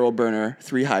an Aero Burner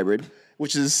 3 hybrid,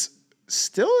 which is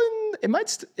still in.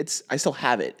 I still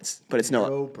have it, but it's no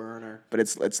Aero Burner. But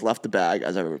it's left the bag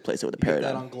as I replaced it with a Get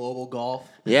Paradigm. that on Global Golf.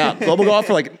 Yeah, Global Golf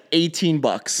for like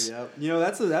 $18. Yep. You know,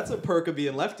 that's a perk of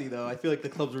being lefty though. I feel like the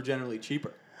clubs were generally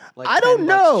cheaper. Like I don't $10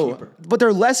 know, cheaper. but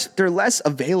they're less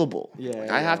available. Yeah,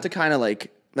 Like, I have to kind of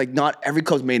like not every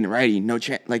club's made in righty, no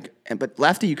chance. But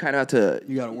lefty, you kind of have to.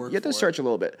 You gotta work You have to for search a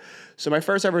little bit. So my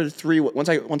first ever 3 once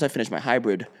I finished my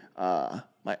hybrid,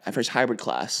 my first hybrid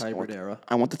class, Hybrid era.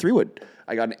 I want the 3-wood.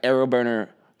 I got an Aero Burner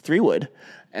 3-wood,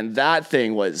 and that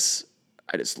thing was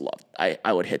I just loved.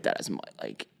 I would hit that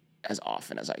as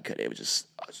often as I could. It was just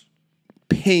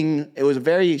ping. It was a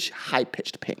very high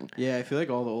pitched ping. Yeah, I feel like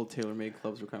all the old TaylorMade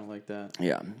clubs were kind of like that.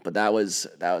 Yeah, but that was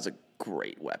a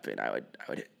great weapon. I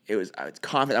was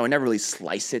confident. I would never really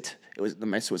slice it. The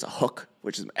miss was a hook,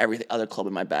 which is every other club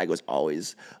in my bag was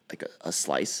always like a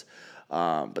slice.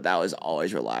 But that was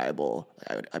always reliable.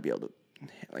 I'd be able to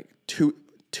hit like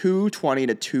 220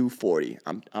 to 240.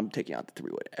 I'm taking out the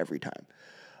 3-wood every time.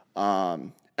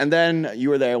 And then you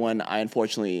were there when I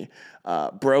unfortunately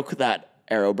broke that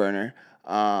Aero Burner.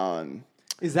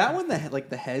 Is that when the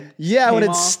head? Yeah, came when it's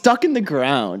off? stuck in the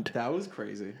ground. That was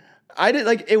crazy. I did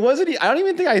it wasn't. I don't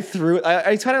even think I threw it.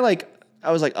 I kind of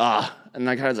I was like and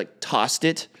I kind of tossed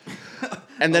it,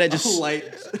 and then it just light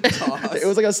toss. It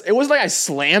wasn't like I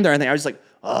slammed or anything. I was just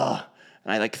and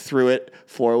I threw it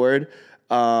forward,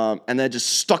 and then it just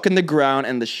stuck in the ground,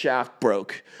 and the shaft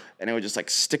broke, and it was just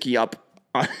sticky up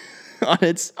on I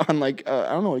don't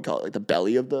know what you call it, the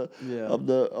belly of the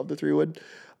 3-wood.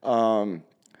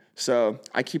 So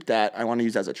I keep that. I want to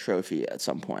use that as a trophy at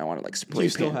some point. I want to spray paint. Do you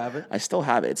still have it? I still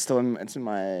have it. It's in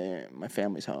my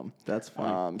family's home. That's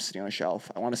fine. Sitting on a shelf.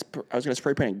 I was gonna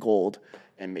spray paint it gold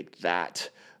and make that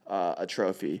a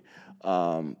trophy.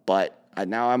 But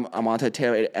now I'm onto a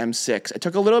TaylorMade M6. It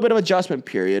took a little bit of adjustment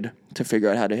period to figure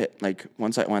out how to hit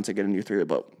once I get a new 3-wood.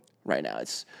 But right now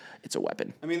it's a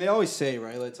weapon. I mean, they always say,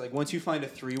 right? It's once you find a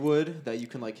 3-wood that you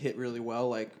can hit really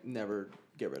well, never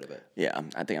get rid of it. Yeah,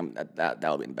 I think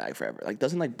that'll be in the bag forever.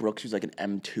 Doesn't Brooks use an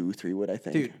M2 3-wood? I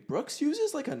think. Dude, Brooks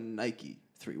uses a Nike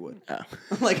 3-wood. Oh.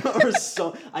 Or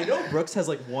so. I know Brooks has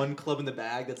one club in the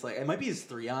bag that's it might be his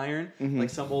 3-iron, Mm-hmm.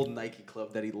 some old Nike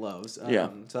club that he loves. Yeah.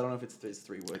 So I don't know if it's his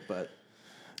 3-wood, but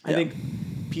I think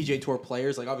PJ Tour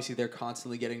players obviously they're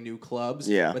constantly getting new clubs.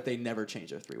 Yeah. But they never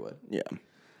change their 3-wood. Yeah.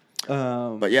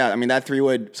 But yeah, I mean that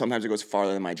 3-wood sometimes it goes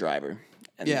farther than my driver.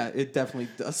 And yeah, it definitely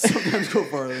does sometimes go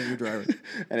farther than your driver.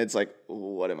 And it's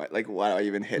what am I why do I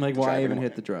even hit? Why the driver even when-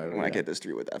 hit the driver? when I get this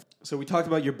 3-wood? So we talked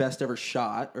about your best ever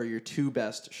shot or your 2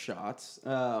 best shots.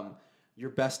 Your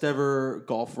best ever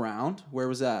golf round. Where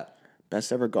was that?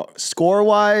 Best ever golf score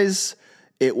wise,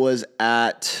 it was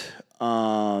at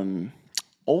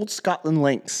Old Scotland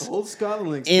Links Old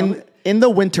Scotland Links. in the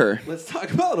winter. Let's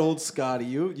talk about Old Scotty.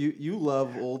 You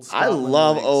love Old I Scotland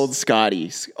love Links. Old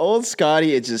Scotty. Old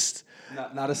Scotty, it just.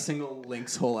 Not a single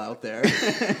links hole out there.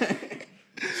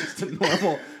 Just a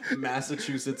normal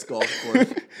Massachusetts golf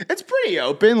course. It's pretty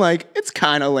open. It's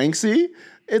kind of linksy.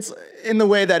 It's in the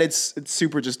way that it's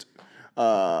super just.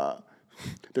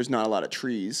 There's not a lot of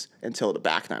trees until the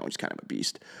back nine, which is kind of a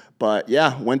beast. But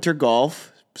yeah, winter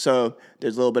golf. So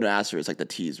there's a little bit of asterisk. The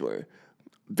tees were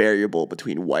variable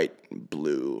between white and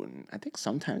blue, and I think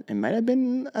sometimes it might have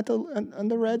been on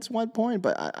the Reds one point,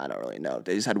 but I don't really know.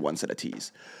 They just had one set of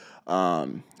tees.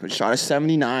 Which shot a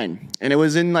 79, and it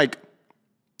was in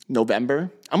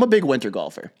November. I'm a big winter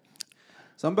golfer.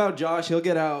 Something about Josh, he'll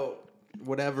get out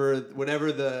whatever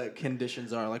the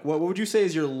conditions are. What would you say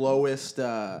is your lowest?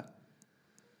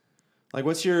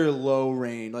 What's your low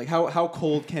range? How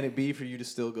cold can it be for you to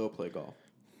still go play golf?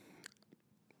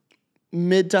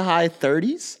 Mid to high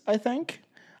 30s, I think.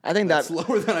 That's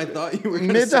lower than I thought you were going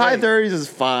to say. Mid to high 30s is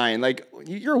fine.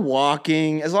 You're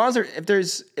walking as long as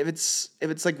if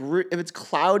it's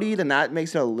cloudy, then that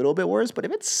makes it a little bit worse. But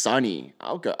if it's sunny,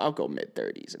 I'll go mid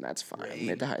 30s, and that's fine.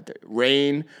 Mid to high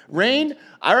 30s. Rain.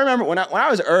 I remember when I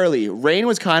was early, rain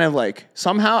was kind of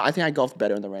somehow I think I golfed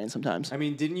better in the rain sometimes. I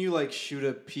mean, didn't you shoot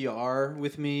a PR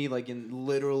with me in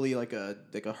literally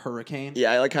a hurricane?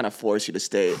 Yeah, I kind of forced you to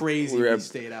stay. Crazy. We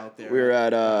stayed out there. We were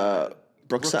at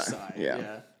Brookside.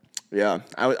 Yeah.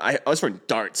 I was throwing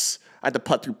darts. I had to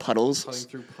putt through puddles. Putting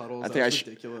through puddles. That's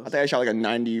ridiculous. I think I shot a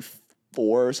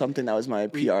 94 or something. That was my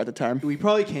PR at the time. We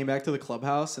probably came back to the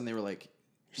clubhouse and they were like,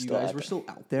 "You guys were still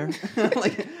out there?"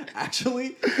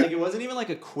 actually, like it wasn't even like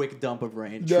a quick dump of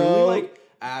rain. No. Truly, like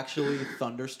actually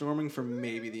thunderstorming for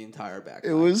maybe the entire back.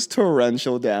 It was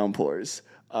torrential downpours.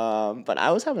 But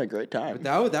I was having a great time.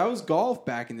 That was golf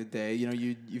back in the day. You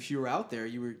know, if you were out there,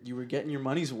 you were getting your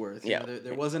money's worth. You Yeah. know,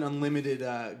 there wasn't unlimited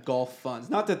golf funds.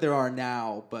 Not that there are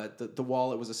now, but the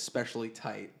wallet was especially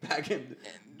tight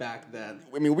back then.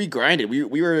 I mean, we grinded.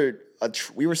 We were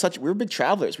big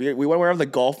travelers. We went wherever the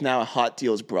Golf Now hot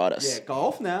deals brought us. Yeah,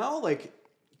 Golf Now,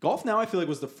 I feel like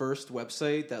was the first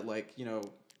website that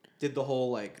did the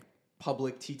whole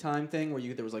public tee time thing where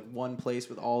there was one place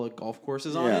with all the golf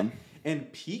courses on it.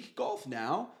 And peak Golf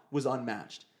Now was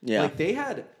unmatched. Yeah. They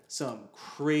had some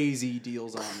crazy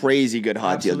deals on it. Crazy good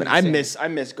hot deals. But I miss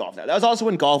Golf Now. That was also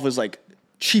when golf was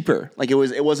cheaper.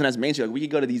 It wasn't as mainstream. We could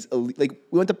go to these we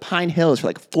went to Pine Hills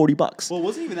for $40. Well, it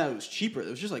wasn't even that it was cheaper. There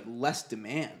was just less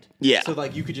demand. Yeah. So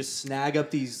you could just snag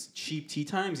up these cheap tee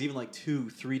times even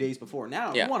 2-3 days before. Now,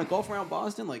 if you want to golf around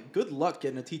Boston, good luck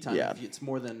getting a tee time if it's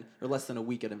more than or less than a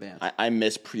week in advance. I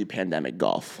miss pre-pandemic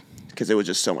golf because it was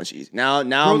just so much easier. Now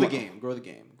grow the game.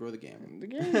 The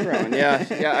game's growing.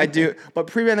 Yeah, I do. But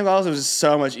pre-pandemic golf was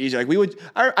so much easier.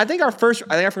 I think our first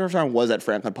round was at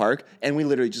Franklin Park, and we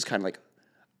literally just kind of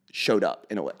showed up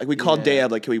in a way. We called day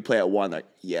up, can we play at 1?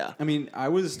 Yeah. I mean, I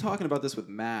was talking about this with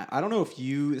Matt. I don't know if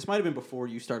this might have been before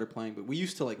you started playing, but we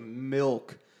used to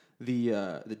milk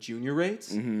the junior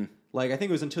rates. Mm-hmm. I think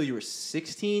it was until you were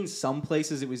 16. Some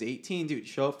places it was 18. Dude,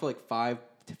 show up for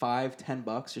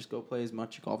 $5-10. Just go play as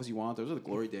much golf as you want. Those are the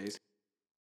glory days.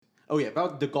 Oh yeah,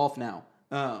 about the Golf Now.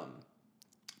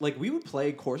 We would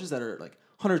play courses that are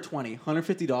 $120,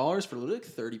 $150 for literally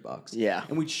 $30. Yeah.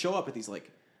 And we'd show up at these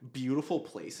beautiful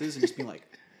places and just be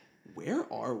where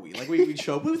are we? We'd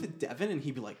show up with Devin and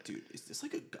he'd be dude, is this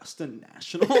Augusta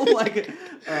National?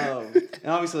 And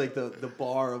obviously the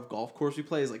bar of golf course we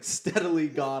play is steadily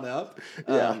gone up.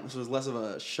 So it's less of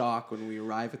a shock when we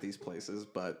arrive at these places.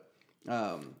 But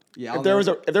if there was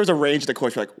a range at the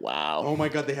course, you're wow. Oh my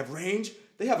God, they have range?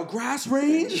 They have a grass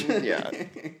range? Yeah.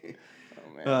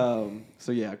 Oh man.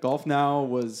 So yeah, Golf Now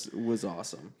was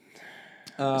awesome.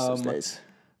 Those days.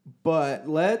 But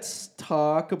let's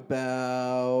talk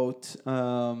about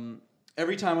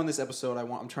every time on this episode.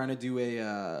 I'm trying to do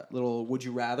a little "Would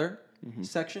you rather"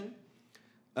 section,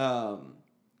 and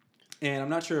I'm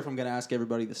not sure if I'm going to ask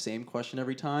everybody the same question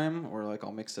every time or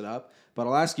I'll mix it up. But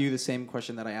I'll ask you the same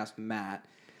question that I asked Matt,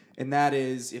 and that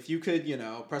is if you could,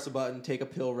 press a button, take a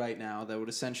pill right now that would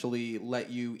essentially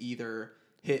let you either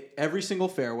hit every single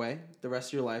fairway the rest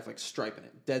of your life, striping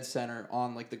it dead center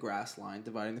on the grass line,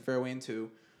 dividing the fairway in two.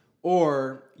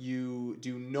 Or you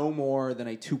do no more than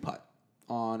a 2-putt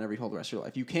on every hole the rest of your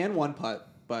life. You can 1-putt,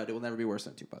 but it will never be worse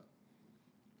than a 2-putt.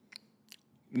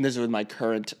 And this is with my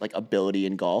current ability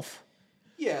in golf.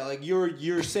 Yeah,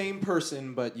 you're same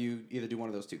person, but you either do one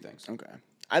of those two things. Okay,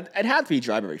 I'd have to be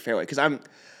driving every fairway because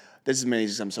This is mainly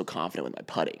because I'm so confident with my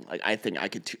putting. I think I'll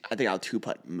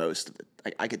 2-putt most of the.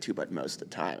 I could 2-putt most of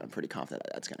the time. I'm pretty confident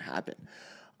that's going to happen.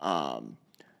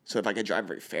 So if I could drive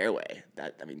every fairway,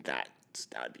 that would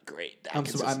be great. I'm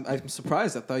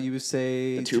surprised. I thought you would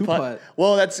say the 2-putt.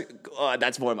 Well,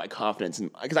 that's more of my confidence,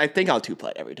 because I think I'll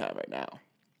 2-putt every time right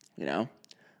now.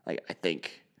 I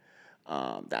think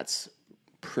that's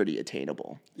pretty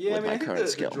attainable. Yeah, with my current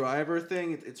skill. The driver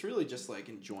thing, it's really just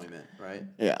enjoyment, right?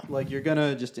 Yeah. You're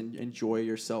gonna just enjoy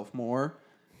yourself more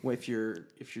if you're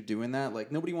doing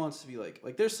that. Nobody wants to be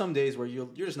there's some days where you're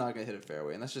just not gonna hit a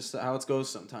fairway, and that's just how it goes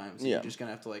sometimes. Yeah. You're just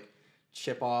gonna have to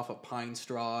chip off a pine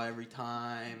straw every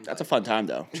time. That's a fun time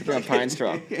though. Chipping a pine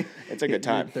straw. It's a good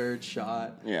time. Third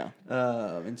shot. Yeah.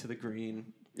 Into the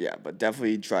green. Yeah, but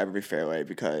definitely drive every fairway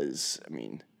because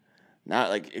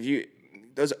not if you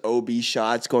those OB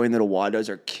shots going to the water, those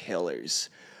are killers.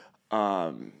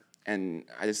 And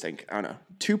I just think I don't know.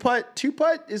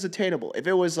 2-putt is attainable. If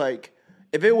it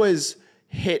was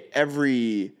hit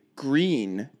every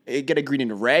green, get a green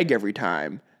and reg every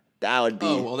time. That would be.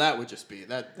 Oh well, that would just be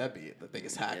that'd be the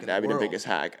biggest hack. Yeah, that'd be the biggest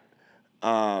hack.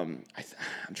 I'm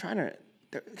trying to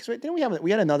because then we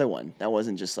had another one that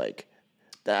wasn't just that.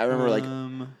 I remember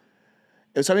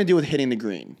it was something to do with hitting the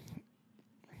green.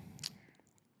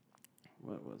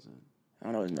 What was it? I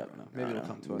don't know. It was never. Maybe it'll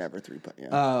come to us. Never 3-putt.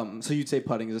 Yeah. So you'd say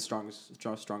putting is the strongest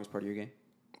part of your game?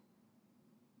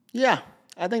 Yeah,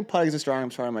 I think putting is the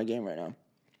strongest part of my game right now.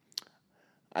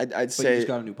 I'd say you just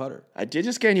got a new putter. I did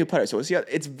just get a new putter. So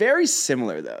it's very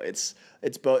similar though. It's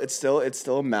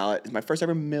still a mallet. It's my first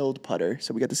ever milled putter.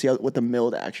 So we got to see what the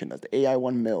milled action does. The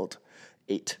AI1 milled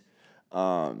 8. So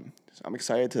I'm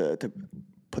excited to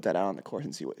put that out on the course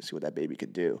and see what that baby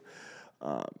could do.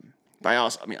 But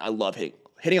I love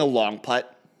hitting a long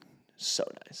putt. So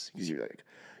nice because you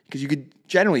because you could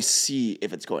generally see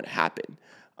if it's going to happen.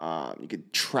 You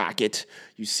could track it.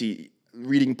 You see,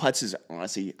 reading putts is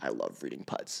honestly, I love reading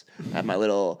putts. I have my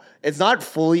little. It's not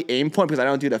fully aim point because I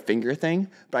don't do the finger thing,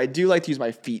 but I do like to use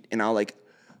my feet, and I'll like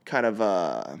kind of.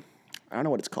 I don't know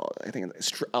what it's called. I think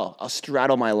I'll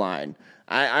straddle my line.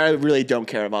 I really don't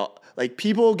care about like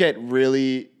people get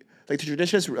really like the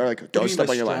traditions are like don't step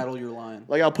on your line. Straddle your line.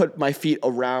 Like I'll put my feet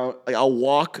around. Like I'll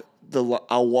walk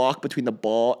between the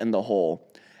ball and the hole,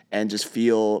 and just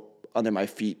feel under my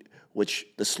feet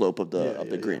the slope of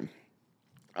the green.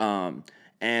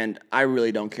 And I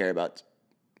really don't care about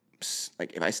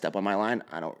like if I step on my line,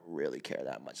 I don't really care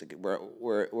that much. Like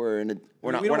we're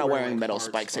not wearing metal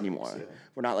spikes anymore. Yeah.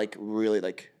 We're not like really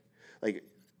like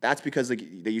that's because like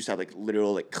they used to have like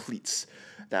literal like cleats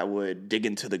that would dig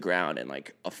into the ground and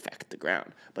like affect the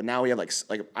ground. But now we have like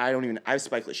I have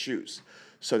spikeless shoes,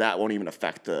 so that won't even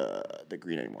affect the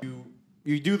green anymore.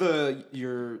 You do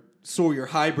your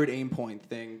hybrid aim point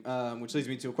thing, which leads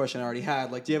me to a question I already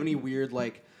had. Like, do you have any weird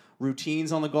like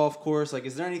routines on the golf course? Like,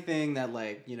 is there anything that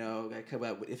like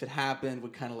if it happened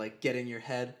would kind of like get in your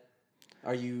head?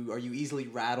 Are you easily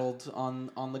rattled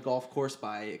on the golf course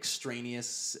by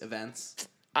extraneous events?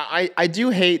 I do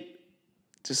hate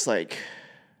just like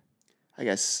I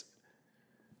guess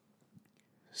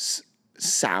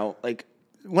sound. Like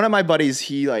one of my buddies,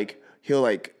 he can't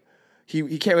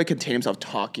really contain himself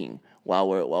talking while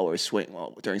we're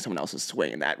during someone else's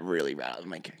swing, and that really rattles. I'm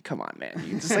like, come on, man,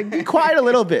 you just like be quiet a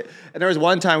little bit. And there was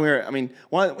one time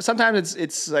sometimes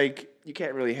it's like you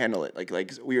can't really handle it.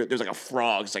 There's like a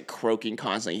frog, it's like croaking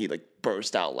constantly. He like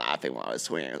burst out laughing while I was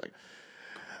swinging. I was like,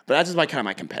 but that's just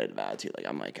my competitive attitude. Like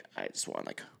I'm like I just want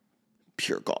like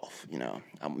pure golf, you know.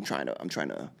 I'm trying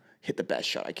to hit the best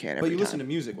shot I can. But you listen to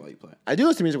music while you play. I do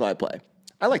listen to music while I play.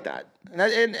 I like that, and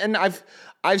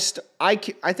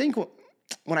I think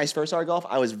when I first started golf,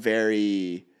 I was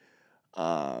very,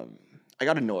 I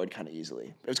got annoyed kind of easily.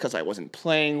 It was because I wasn't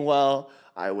playing well.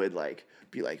 I would like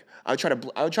be like, I would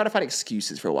try to find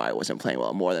excuses for why I wasn't playing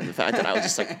well, more than the fact that I was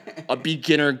just like a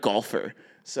beginner golfer.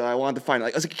 So I wanted to find I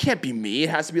was like, it can't be me.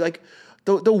 It has to be like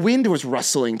the wind was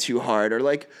rustling too hard, or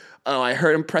like, oh, I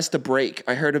heard him press the brake.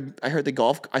 I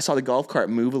saw the golf cart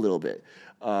move a little bit.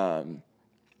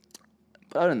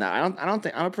 But other than that, I don't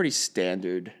think I'm a pretty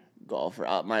standard golfer.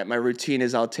 My routine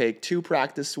is I'll take 2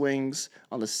 practice swings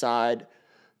on the side,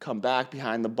 come back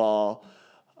behind the ball,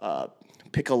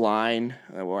 pick a line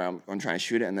where I'm trying to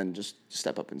shoot it, and then just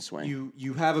step up and swing.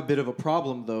 You have a bit of a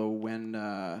problem though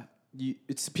when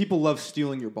people love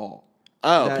stealing your ball.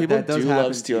 Oh, people do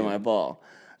love stealing my ball.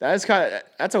 That's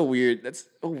a weird.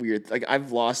 Like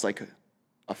I've lost like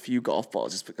a few golf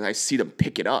balls just because I see them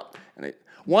pick it up. And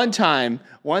one time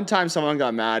someone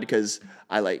got mad because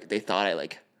they thought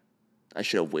I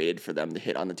should have waited for them to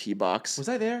hit on the tee box. Was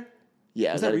I there?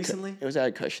 Yeah. Was that recently? It was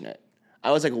at Acushnet.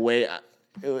 I was like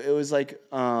it was like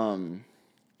Oh,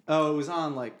 it was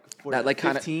on like that like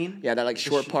 15? Yeah, that like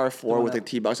short par 4 with the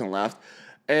tee box on the left.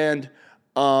 And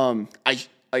I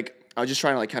was just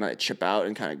trying to like kind of chip out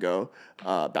and kind of go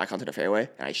back onto the fairway,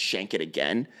 and I shank it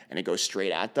again, and it goes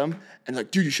straight at them. And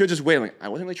like, dude, you should have just waited. I'm like, I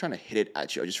wasn't really trying to hit it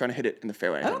at you. I was just trying to hit it in the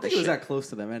fairway. I don't think it was that close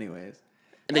to them, anyways.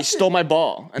 And they stole my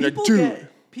ball. And they're dude.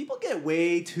 People get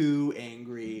way too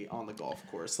angry on the golf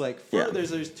course. Like,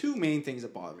 there's 2 main things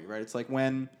that bother me, right? It's like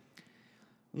whether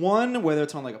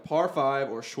it's on like a par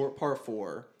 5 or a short par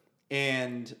 4,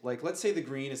 and like let's say the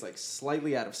green is like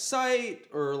slightly out of sight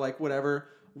or like whatever.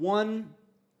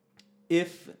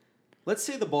 If let's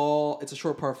say it's a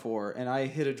short par 4 and I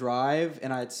hit a drive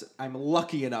and I'm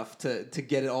lucky enough to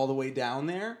get it all the way down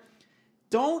there,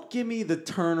 don't give me the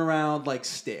turnaround like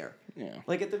stare. Yeah.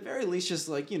 Like at the very least, just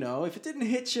like, if it didn't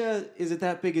hit you, is it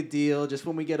that big a deal? Just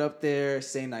when we get up there,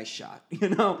 say nice shot,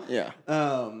 Yeah.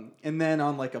 And then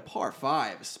on like a par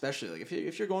 5, especially like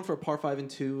if you're going for a par 5 and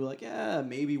 2, like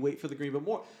maybe wait for the green, but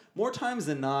more times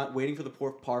than not, waiting for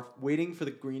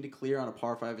the green to clear on a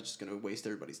par 5 is just going to waste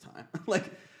everybody's time. Like,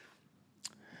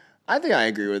 I think I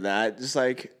agree with that. Just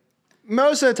like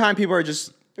most of the time, people they're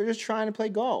just trying to play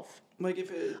golf. Like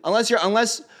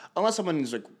unless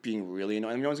someone's like being really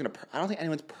annoying, I don't think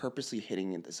anyone's purposely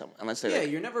hitting into someone unless they're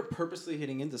you're never purposely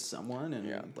hitting into someone,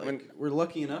 and we're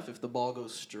lucky enough if the ball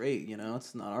goes straight.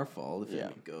 It's not our fault if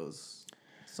it goes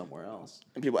somewhere else.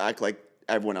 And people act like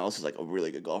everyone else is like a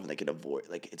really good golfer and they can avoid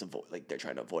they're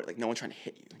trying to avoid it. Like no one's trying to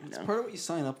hit you. It's part of what you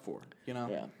sign up for.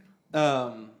 Yeah.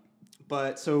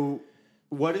 But so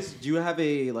do you have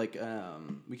a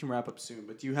we can wrap up soon,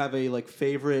 but do you have a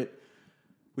favorite?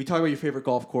 We talk about your favorite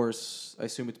golf course. I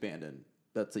assume it's Bandon.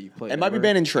 That's that you play. It might be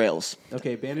Bandon Trails.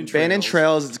 Okay, Bandon Trails. Bandon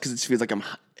Trails is because it feels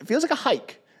like a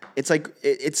hike. It's like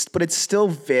but it's still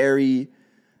very.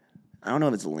 I don't know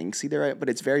if it's links either, right? But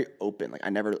it's very open. Like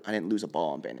I didn't lose a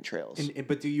ball on Bandon Trails.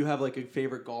 But do you have like a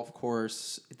favorite golf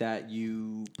course that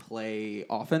you play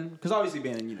often? Because obviously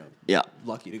Bandon, Yeah.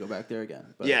 lucky to go back there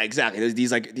again. But Yeah, exactly.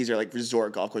 These are like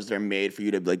resort golf courses that are made for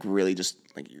you to like really just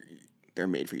like they're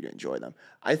made for you to enjoy them.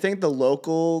 I think the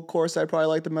local course I probably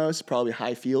like the most is probably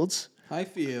Highfields.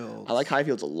 Highfields. I like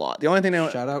Highfields a lot. The only thing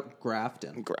Shout out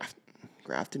Grafton.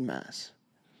 Grafton, Mass.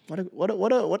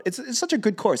 What? It's such a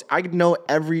good course. I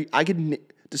could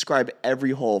describe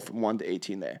every hole from 1 to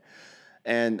 18 there,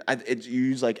 and you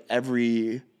use like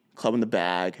every club in the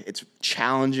bag. It's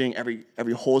challenging. Every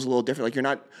hole is a little different.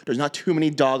 Like there's not too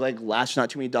many dogleg lefts, not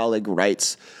too many dogleg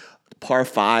rights. Par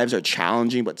fives are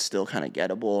challenging, but still kind of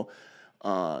gettable.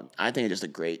 I think it's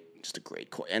just a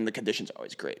great course, and the conditions are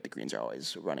always great. The greens are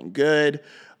always running good,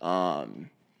 and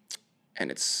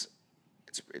it's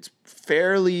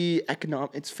fairly economic.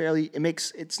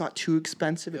 It's not too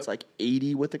expensive. Yep. It's like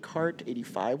 80 with a cart,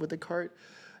 85 with a cart,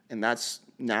 and that's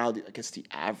now I guess the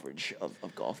average of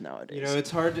golf nowadays.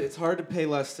 It's hard to pay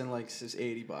less than like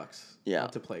 $80. Yeah.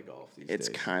 To play golf these days. It's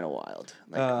kind of wild.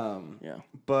 Yeah.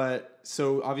 But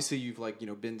so obviously you've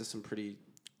been to some pretty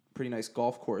nice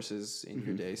golf courses in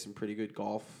your day, some pretty good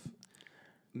golf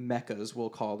meccas, we'll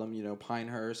call them.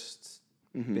 Pinehurst,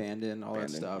 Bandon, all that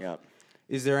stuff. Yep.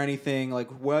 Is there anything like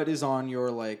what is on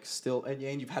your like still? And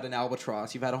you've had an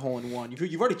albatross, you've had a hole in one.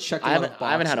 You've already checked. I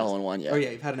haven't had a hole in one yet. Oh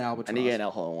yeah, you've had an albatross. I need to get a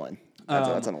hole in one.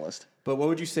 That's on the list. But what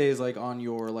would you say is like on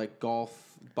your like golf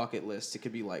bucket list? It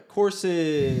could be like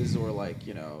courses or like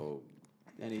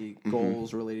any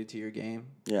goals related to your game.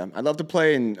 Yeah, I'd love to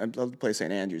play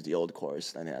St. Andrews, the old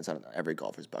course. I think that's on every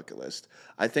golfer's bucket list.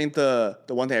 I think the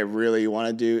one thing I really want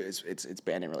to do is it's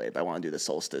Bandon related, but I want to do the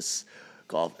Solstice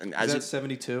golf. And is that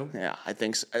 72? Yeah, I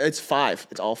think so. It's 5.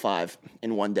 It's all 5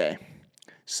 in one day.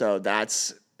 So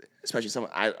that's especially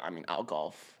I'll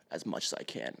golf as much as I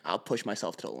can. I'll push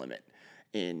myself to the limit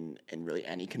in really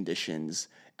any conditions,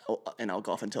 and I'll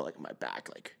golf until like my back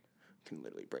can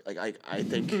literally break. Like I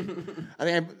think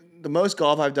the most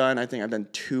golf I've done. I think I've done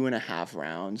 2.5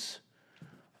 rounds,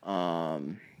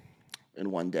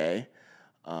 in one day.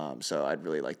 So I'd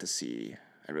really like to do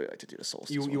the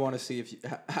Solstice. You want to see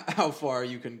how far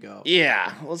you can go.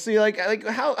 Yeah, we'll see. Like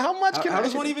how much can how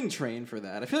does one even train for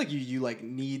that? I feel like you like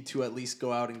need to at least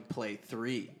go out and play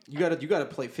 3. You gotta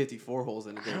play 54 holes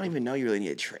in a game. I don't even know you really need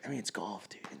to train. I mean, it's golf,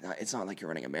 dude. It's not like you're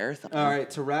running a marathon. All right,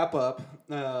 to wrap up,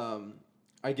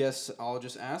 I guess I'll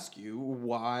just ask you,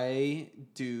 why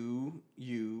do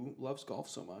you love golf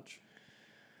so much?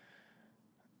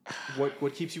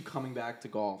 What keeps you coming back to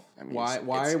golf? I mean,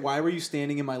 why were you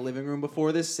standing in my living room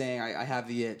before this saying I have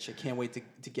the itch? I can't wait to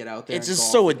get out there. It's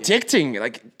just so addicting.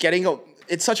 Like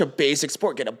it's such a basic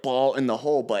sport. Get a ball in the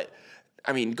hole, but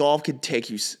I mean, golf could take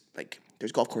you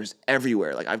there's golf courses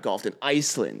everywhere. Like I've golfed in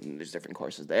Iceland, and there's different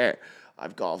courses there.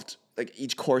 I've golfed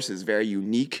each course is very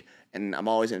unique, and I'm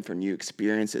always in for new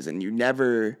experiences. And you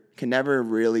can never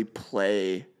really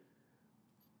play.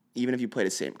 Even if you play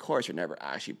the same course, you're never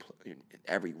actually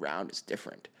every round is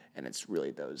different, and it's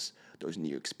really those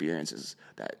new experiences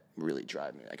that really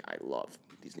drive me. Like I love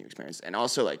these new experiences, and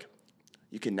also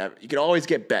you can always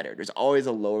get better. There's always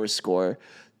a lower score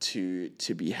to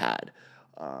be had,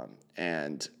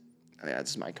 and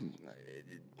that's it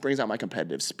brings out my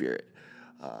competitive spirit.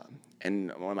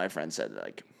 And one of my friends said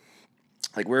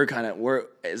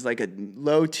it's like a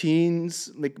low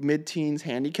teens, like mid teens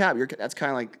handicap. That's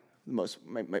kind of like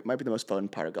might be the most fun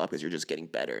part of golf because you're just getting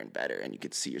better and better, and you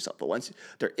could see yourself. But once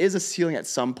there is a ceiling at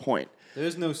some point,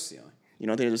 there's no ceiling. You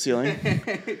don't think there's a ceiling?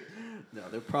 No,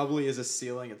 there probably is a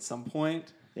ceiling at some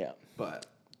point. Yeah, but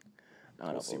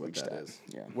we'll see what that is.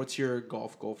 Yeah. What's your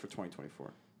golf goal for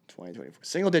 2024? 2024,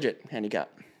 single digit handicap.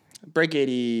 Break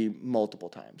 80 multiple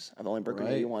times. I've only broken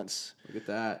 80 once. Look at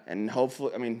that. And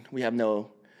hopefully, we have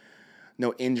no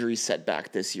injury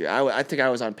setback this year. I think I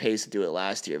was on pace to do it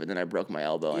last year, but then I broke my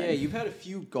elbow. Yeah, you've had a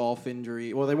few golf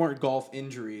injuries. Well, they weren't golf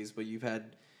injuries, but you've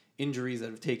had injuries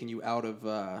that have taken you out of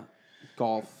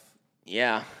golf.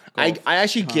 Yeah, I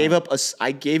actually gave up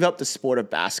the sport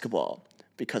of basketball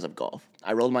because of golf.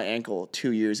 I rolled my ankle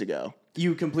 2 years ago.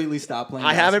 You completely stopped playing.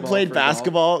 I haven't played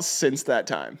basketball since that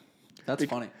time. That's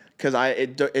funny. Because I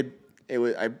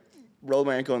rolled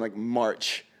my ankle in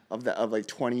March of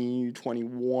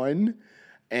 2021,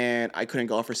 and I couldn't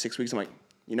golf for 6 weeks. I'm like,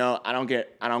 I don't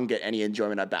get any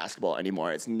enjoyment at basketball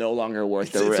anymore. It's no longer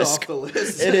worth the risk. It's off the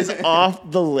list. It is off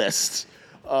the list.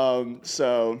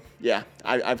 So yeah,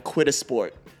 I've quit a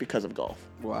sport because of golf.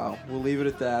 Wow, we'll leave it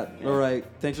at that. Yeah. All right,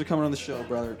 thanks for coming on the show,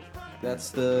 brother.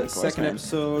 That's the second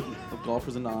episode of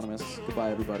Golfers Anonymous. Goodbye,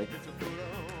 everybody.